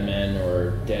like Mad Men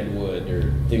or Deadwood,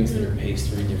 or things that are paced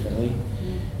very differently,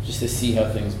 just to see how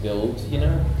things build, you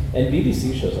know? And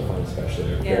BBC shows I find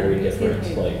especially are very BBC different.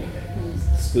 is Like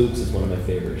Spooks is one of my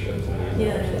favorite shows. I mean,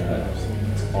 Yeah.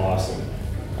 it's awesome.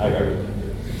 I really like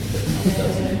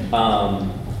it.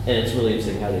 And it's really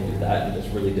interesting how they do that and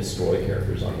just really destroy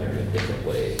characters on there in a different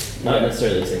way. Not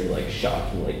necessarily saying like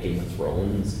shocking like Game of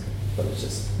Thrones, but it's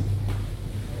just.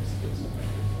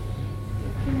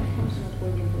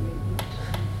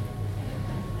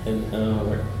 And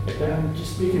right there.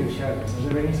 Just speaking of shows, are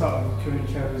there any sort of current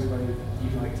shows where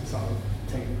you'd like to sort of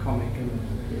take a comic and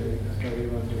really go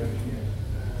your own direction?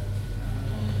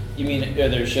 You mean, are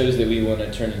there shows that we want to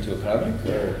turn into a comic,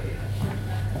 or?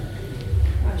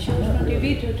 Shows from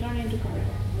TV to turn into comic.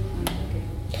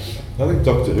 I think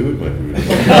Doctor Who would make me really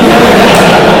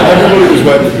Everybody was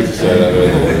waiting for me to say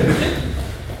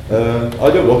that. I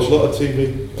don't watch a lot of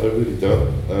TV. I really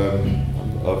don't.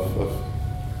 I've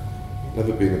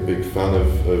never been a big fan of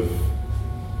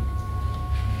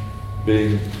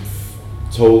being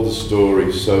told the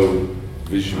story so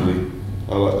visually.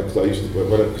 I like, because I used to,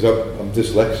 because I'm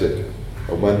dyslexic,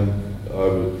 and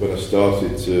when I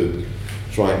started to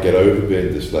try and get over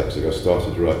being dyslexic, I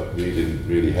started reading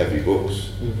really heavy books,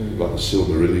 like the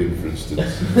Silmarillion, for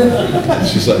instance.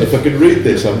 It's just like, if I can read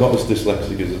this, I'm not as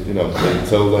dyslexic as I'm being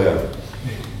told I am.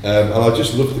 And I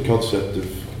just loved the concept of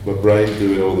my brain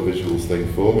doing all the visuals thing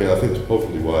for me. I think that's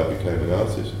probably why I became an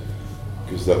artist,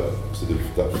 because that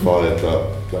fired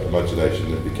that imagination,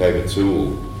 and it became a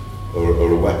tool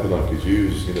or a weapon I could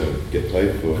use, get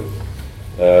paid for.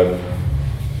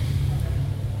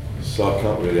 So I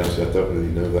can't really answer. I don't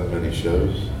really know that many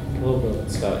shows. Well,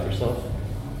 Scott, yourself?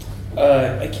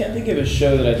 I can't think of a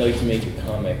show that I'd like to make a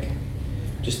comic,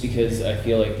 just because I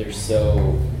feel like they're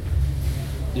so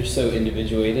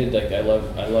individuated. Like I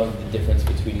love the difference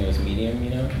between those medium,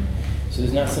 So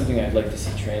there's not something I'd like to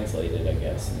see translated, I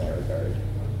guess, in that regard,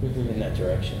 in that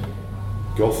direction.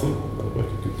 Gotham, that would make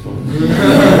a good comic.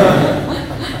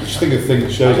 Just think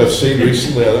of shows I've seen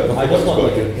recently. I just want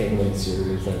like a Penguin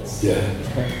series. That's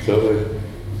totally.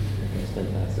 It's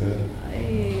fantastic. Yeah.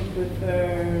 I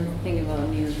prefer thinking about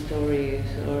news stories,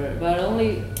 but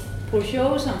only for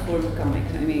shows and for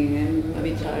comics. I mean, I'm a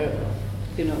bit tired of,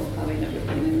 having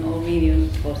everything in all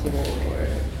mediums possible. Or,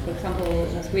 for example,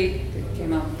 last week it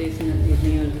came up this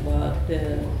news about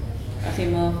the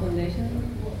Asimov Foundation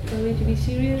TV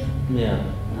series. Yeah.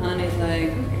 And it's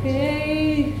like,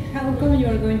 okay, how come you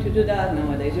are going to do that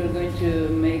nowadays? You're going to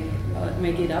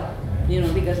make it up,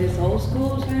 because it's old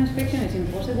school science fiction. It's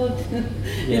impossible.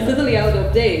 It's totally out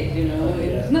of date.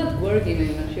 It's not working in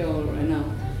a show right now.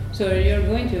 So you're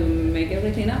going to make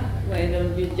everything up. Why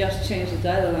don't you just change the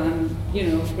title and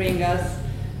bring us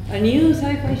a new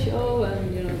sci-fi show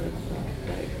and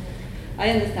I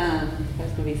understand it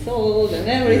has to be sold and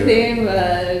everything, but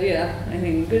I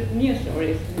think good news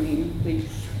stories. Please.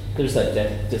 There's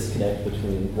that disconnect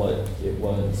between what it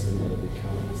was and what it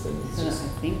becomes. And it's I just,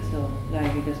 think so.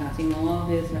 Because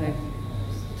Asimov is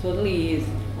totally is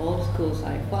old school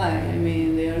sci-fi.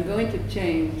 They are going to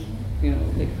change,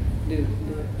 the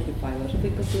philosophy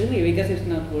completely because it's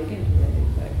not working today.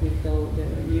 With all the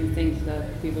new things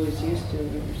that people is used to.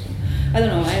 I don't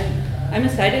know. I'm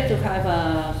excited to have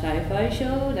a sci-fi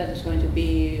show that is going to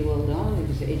be well done.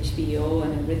 It's HBO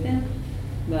and everything.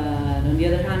 But on the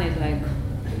other hand, it's like,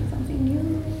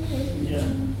 new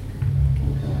religion.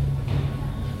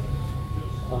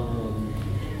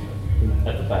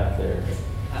 At the back there.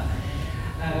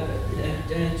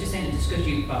 Just in a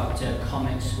discussion about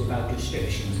comics without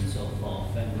restrictions and so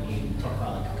forth, and when you talk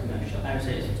about like a commercial, I would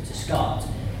say to Scott,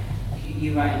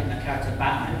 you write a character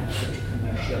Batman, who's such a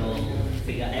commercial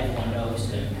figure, everyone knows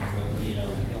him from, you know,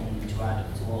 young to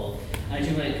adult to old. And I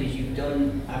just wonder,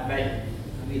 because I've read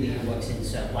really your work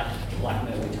since Black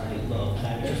Mirror, which I love, and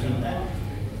I just wonder that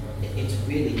it's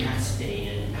really nasty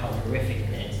and how horrific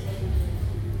it is.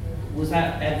 Was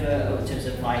that ever, in terms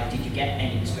of like, did you get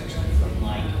any instruction from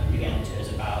like the editors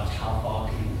about how far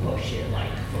can you push it,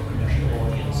 like for a commercial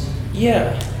audience?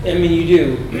 Yeah, I mean you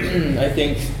do. I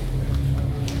think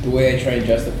the way I try and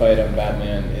justify it on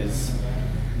Batman is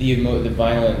the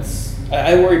violence.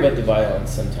 I worry about the violence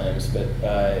sometimes, but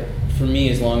for me,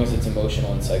 as long as it's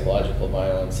emotional and psychological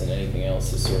violence, and anything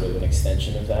else is sort of an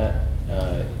extension of that,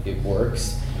 it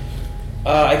works.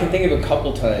 I can think of a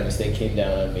couple times they came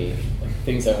down on me.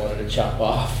 Things I wanted to chop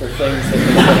off, or things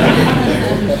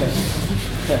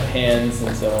that hands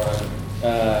and so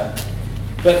on.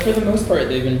 But for the most part,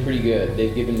 they've been pretty good.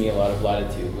 They've given me a lot of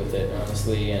latitude with it,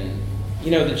 honestly. And you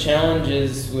know, the challenge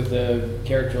is with a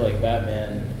character like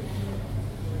Batman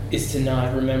is to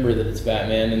not remember that it's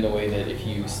Batman, in the way that if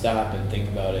you stop and think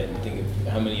about it and think of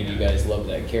how many of you guys love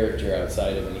that character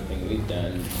outside of anything we've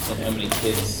done, and how many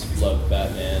kids love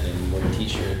Batman and wear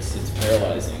t-shirts, it's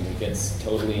paralyzing. It gets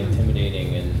totally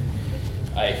intimidating, and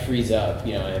I freeze up.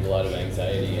 You know, I have a lot of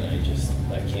anxiety, and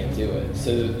I can't do it.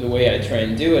 So the way I try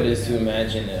and do it is to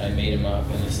imagine that I made him up,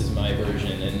 and this is my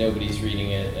version, and nobody's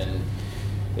reading it, and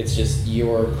it's just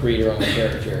your creator-owned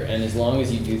character. And as long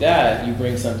as you do that, you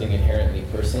bring something inherently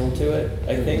personal to it,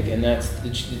 I think. And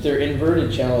they're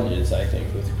inverted challenges, I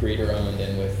think, with creator-owned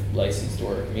and with licensed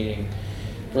work. Meaning,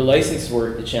 for licensed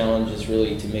work, the challenge is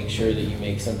really to make sure that you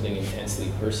make something intensely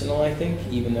personal, I think,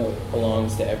 even though it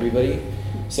belongs to everybody.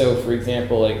 So, for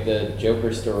example, like the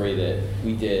Joker story that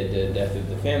we did, the Death of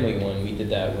the Family one, we did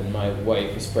that when my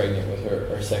wife was pregnant with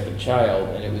our second child,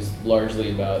 and it was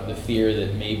largely about the fear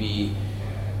that maybe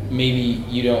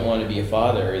you don't want to be a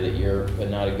father, or that you're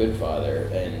not a good father,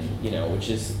 and you know, which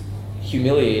is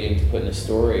humiliating to put in a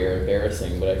story, or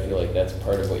embarrassing, but I feel like that's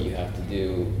part of what you have to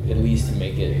do, at least to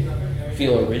make it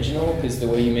feel original, because the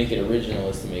way you make it original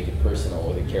is to make it personal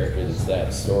with a character that's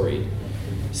that storied.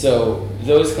 So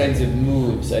those kinds of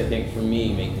moves, I think, for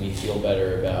me, make me feel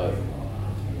better about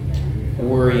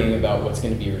worrying about what's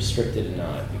going to be restricted and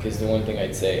not, because the one thing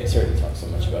I'd say, sorry to talk so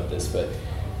much about this, but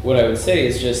what I would say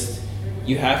is just,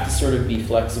 you have to sort of be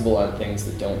flexible on things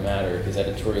that don't matter, because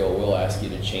editorial will ask you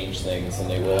to change things, and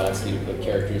they will ask you to put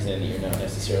characters in that you're not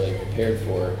necessarily prepared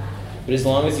for. But as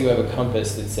long as you have a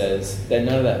compass that says that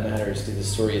none of that matters, because the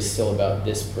story is still about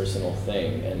this personal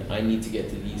thing, and I need to get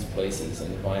to these places,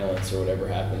 and the violence or whatever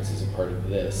happens is a part of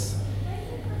this,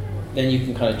 then you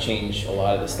can kind of change a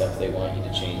lot of the stuff they want you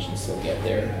to change and still get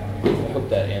there. I hope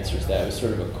that answers that. It was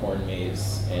sort of a corn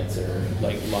maze answer,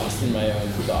 like lost in my own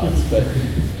thoughts.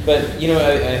 But you know,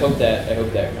 I hope that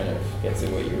kind of gets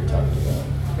at what you were talking about.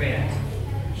 Great answer.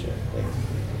 Sure. Thanks.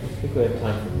 I think we have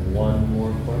time for one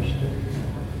more question.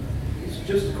 It's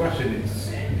just a question.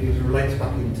 It relates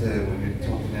back into when you were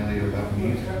talking earlier about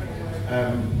music.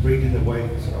 Reading the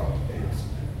Weight, it's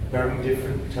very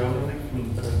different tonally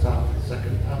from the first half to the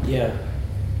second half. Yeah.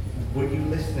 Were you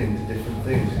listening to different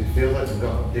things? Do you feel like they've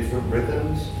got different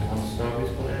rhythms and how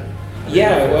stories play out?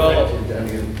 Yeah, well,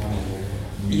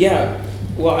 yeah.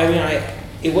 Well, I mean,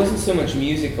 it wasn't so much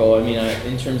musical. I mean,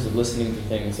 in terms of listening to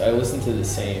things, I listen to the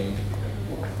same.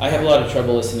 I have a lot of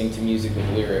trouble listening to music with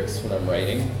lyrics when I'm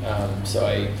writing, so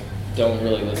I don't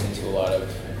really listen to a lot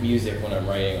of music when I'm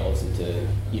writing. I'll listen to,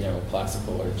 you know,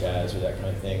 classical or jazz or that kind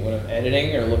of thing. When I'm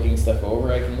editing or looking stuff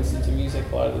over, I can listen to music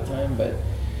a lot of the time, but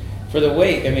for the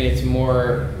Weight, I mean, it's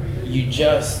more,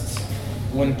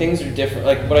 when things are different,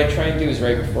 like what I try and do is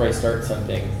right before I start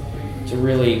something, to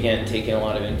really, again, take in a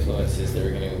lot of influences that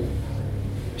are going to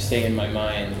stay in my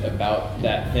mind about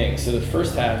that thing. So the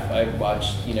first half, I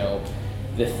watched, you know,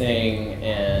 The Thing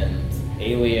and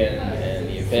Alien and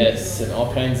The Abyss and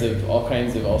all kinds of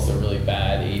also really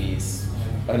bad 80s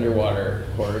underwater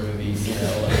horror movies, you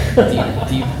know, like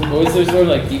deep what was there one,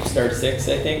 like Deep Star 6,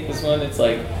 I think, was one that's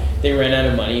like, they ran out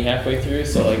of money halfway through,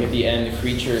 so like at the end the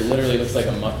creature literally looks like a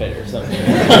Muppet or something.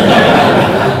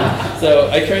 So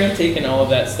I try and take in all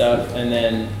of that stuff, and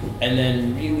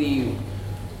then really,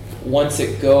 once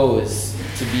it goes,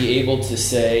 to be able to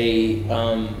say,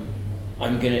 I'm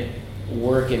gonna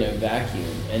work in a vacuum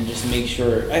and just make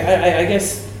sure. I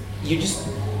guess you just,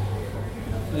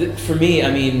 for me, I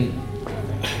mean,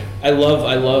 I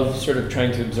love sort of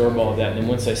trying to absorb all of that, and then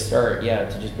once I start,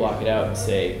 to just block it out and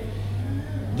say,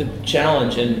 the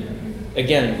challenge, and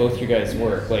again, both your guys'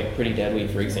 work, like Pretty Deadly,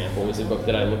 for example, was a book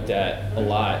that I looked at a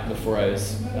lot before I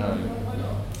was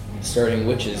starting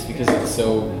Witches, because it's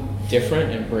so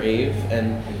different and brave.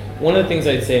 And one of the things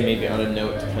I'd say, maybe on a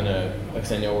note to kind of,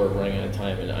 because I know we're running out of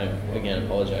time, and I, again,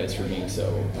 apologize for being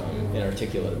so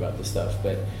inarticulate about this stuff,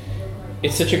 but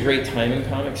it's such a great time in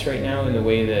comics right now in the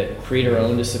way that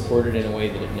creator-owned is supported in a way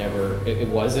that it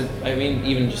wasn't. I mean,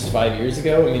 even just 5 years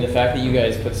ago. I mean, the fact that you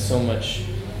guys put so much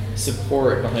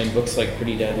support behind books like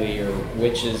Pretty Deadly or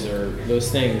Witches or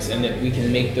those things, and that we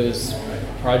can make those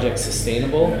projects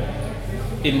sustainable,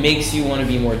 it makes you want to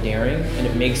be more daring, and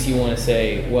it makes you want to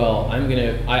say, well, I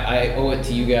owe it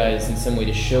to you guys in some way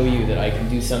to show you that I can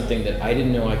do something that I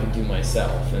didn't know I could do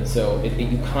myself. And so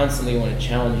you constantly want to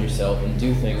challenge yourself and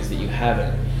do things that you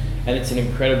haven't. And it's an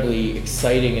incredibly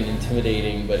exciting and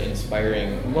intimidating but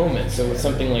inspiring moment. So with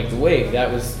something like The Wave,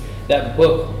 that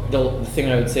book, the thing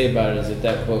I would say about it is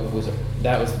that was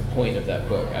the point of that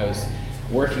book. I was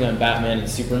working on Batman and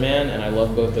Superman, and I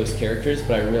love both those characters,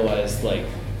 but I realized, like,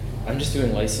 I'm just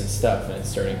doing licensed stuff and it's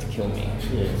starting to kill me.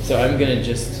 Yeah. So I'm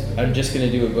just gonna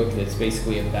do a book that's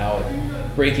basically about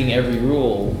breaking every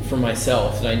rule for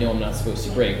myself that I know I'm not supposed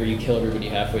to break, where you kill everybody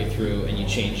halfway through and you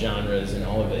change genres and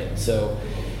all of it. So,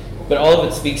 but all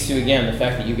of it speaks to, again, the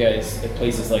fact that you guys at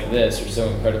places like this are so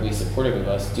incredibly supportive of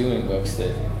us doing books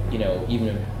that, you know,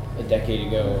 even a decade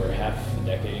ago or half a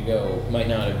decade ago might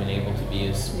not have been able to be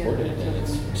as supported, and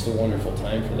it's just a wonderful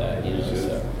time for that, you know.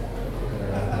 So.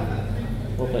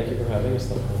 Well, thank you for having us,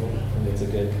 though. I think it's a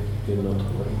good note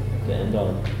to end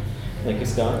on. Thank you,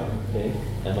 Scott, Dave,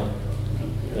 Emma.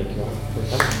 Thank you all for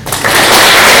coming.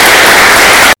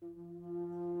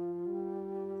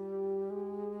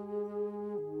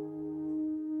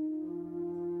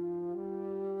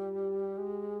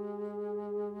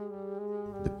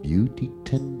 The beauty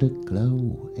tender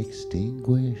glow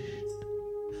extinguished,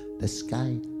 the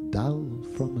sky dull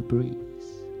from a breeze.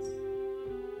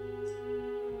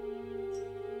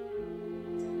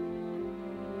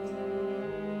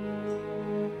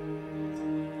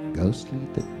 Ghostly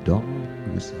the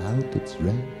dawn without its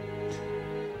red,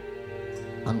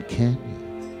 uncanny,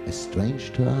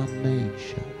 estranged to our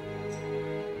nature,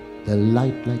 the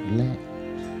light like lead,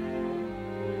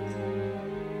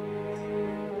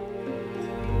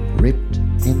 ripped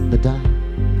in the dark,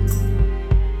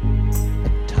 a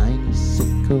tiny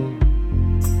sickle,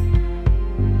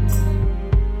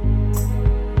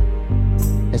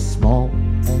 as small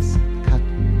as cut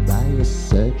by a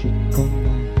surgical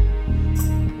knife.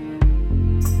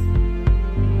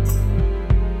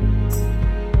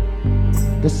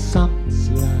 The sun's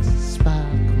last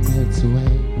spark melts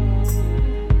away,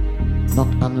 not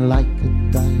unlike a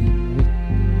dying wick.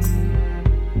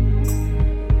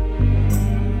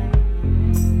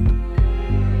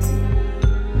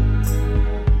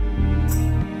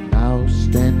 Now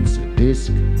stands a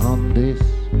disc on this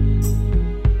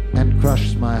and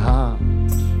crushes my heart.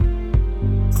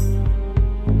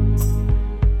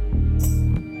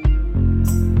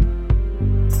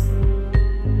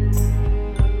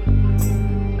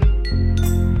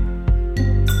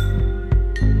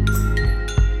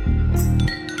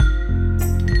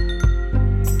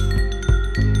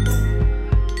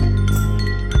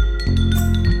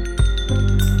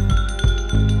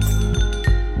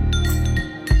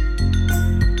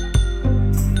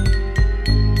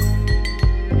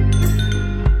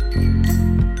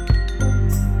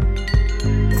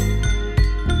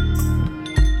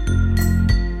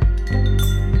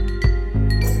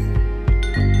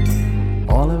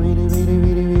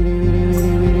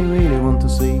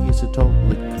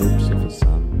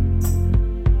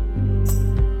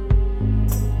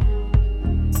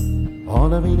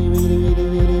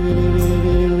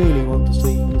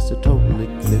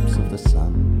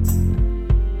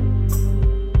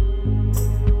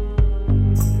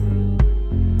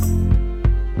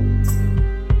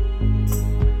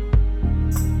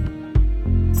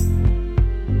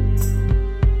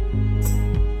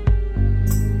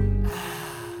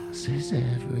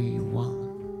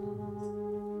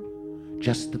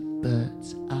 Just the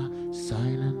birds are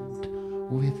silent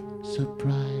with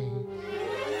surprise.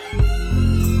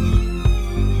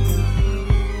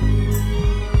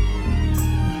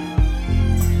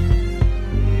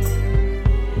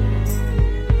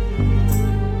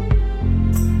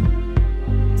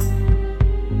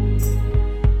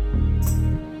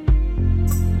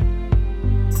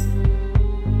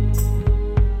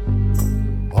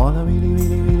 All I really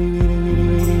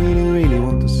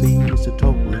want to see is a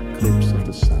total eclipse of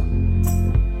the sun.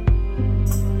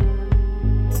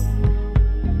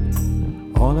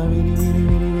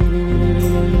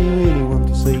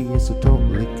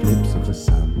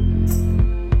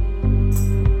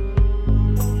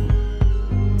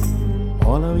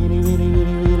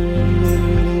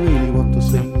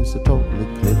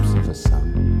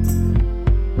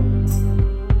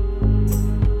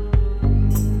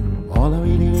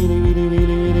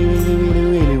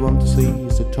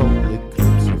 to talk.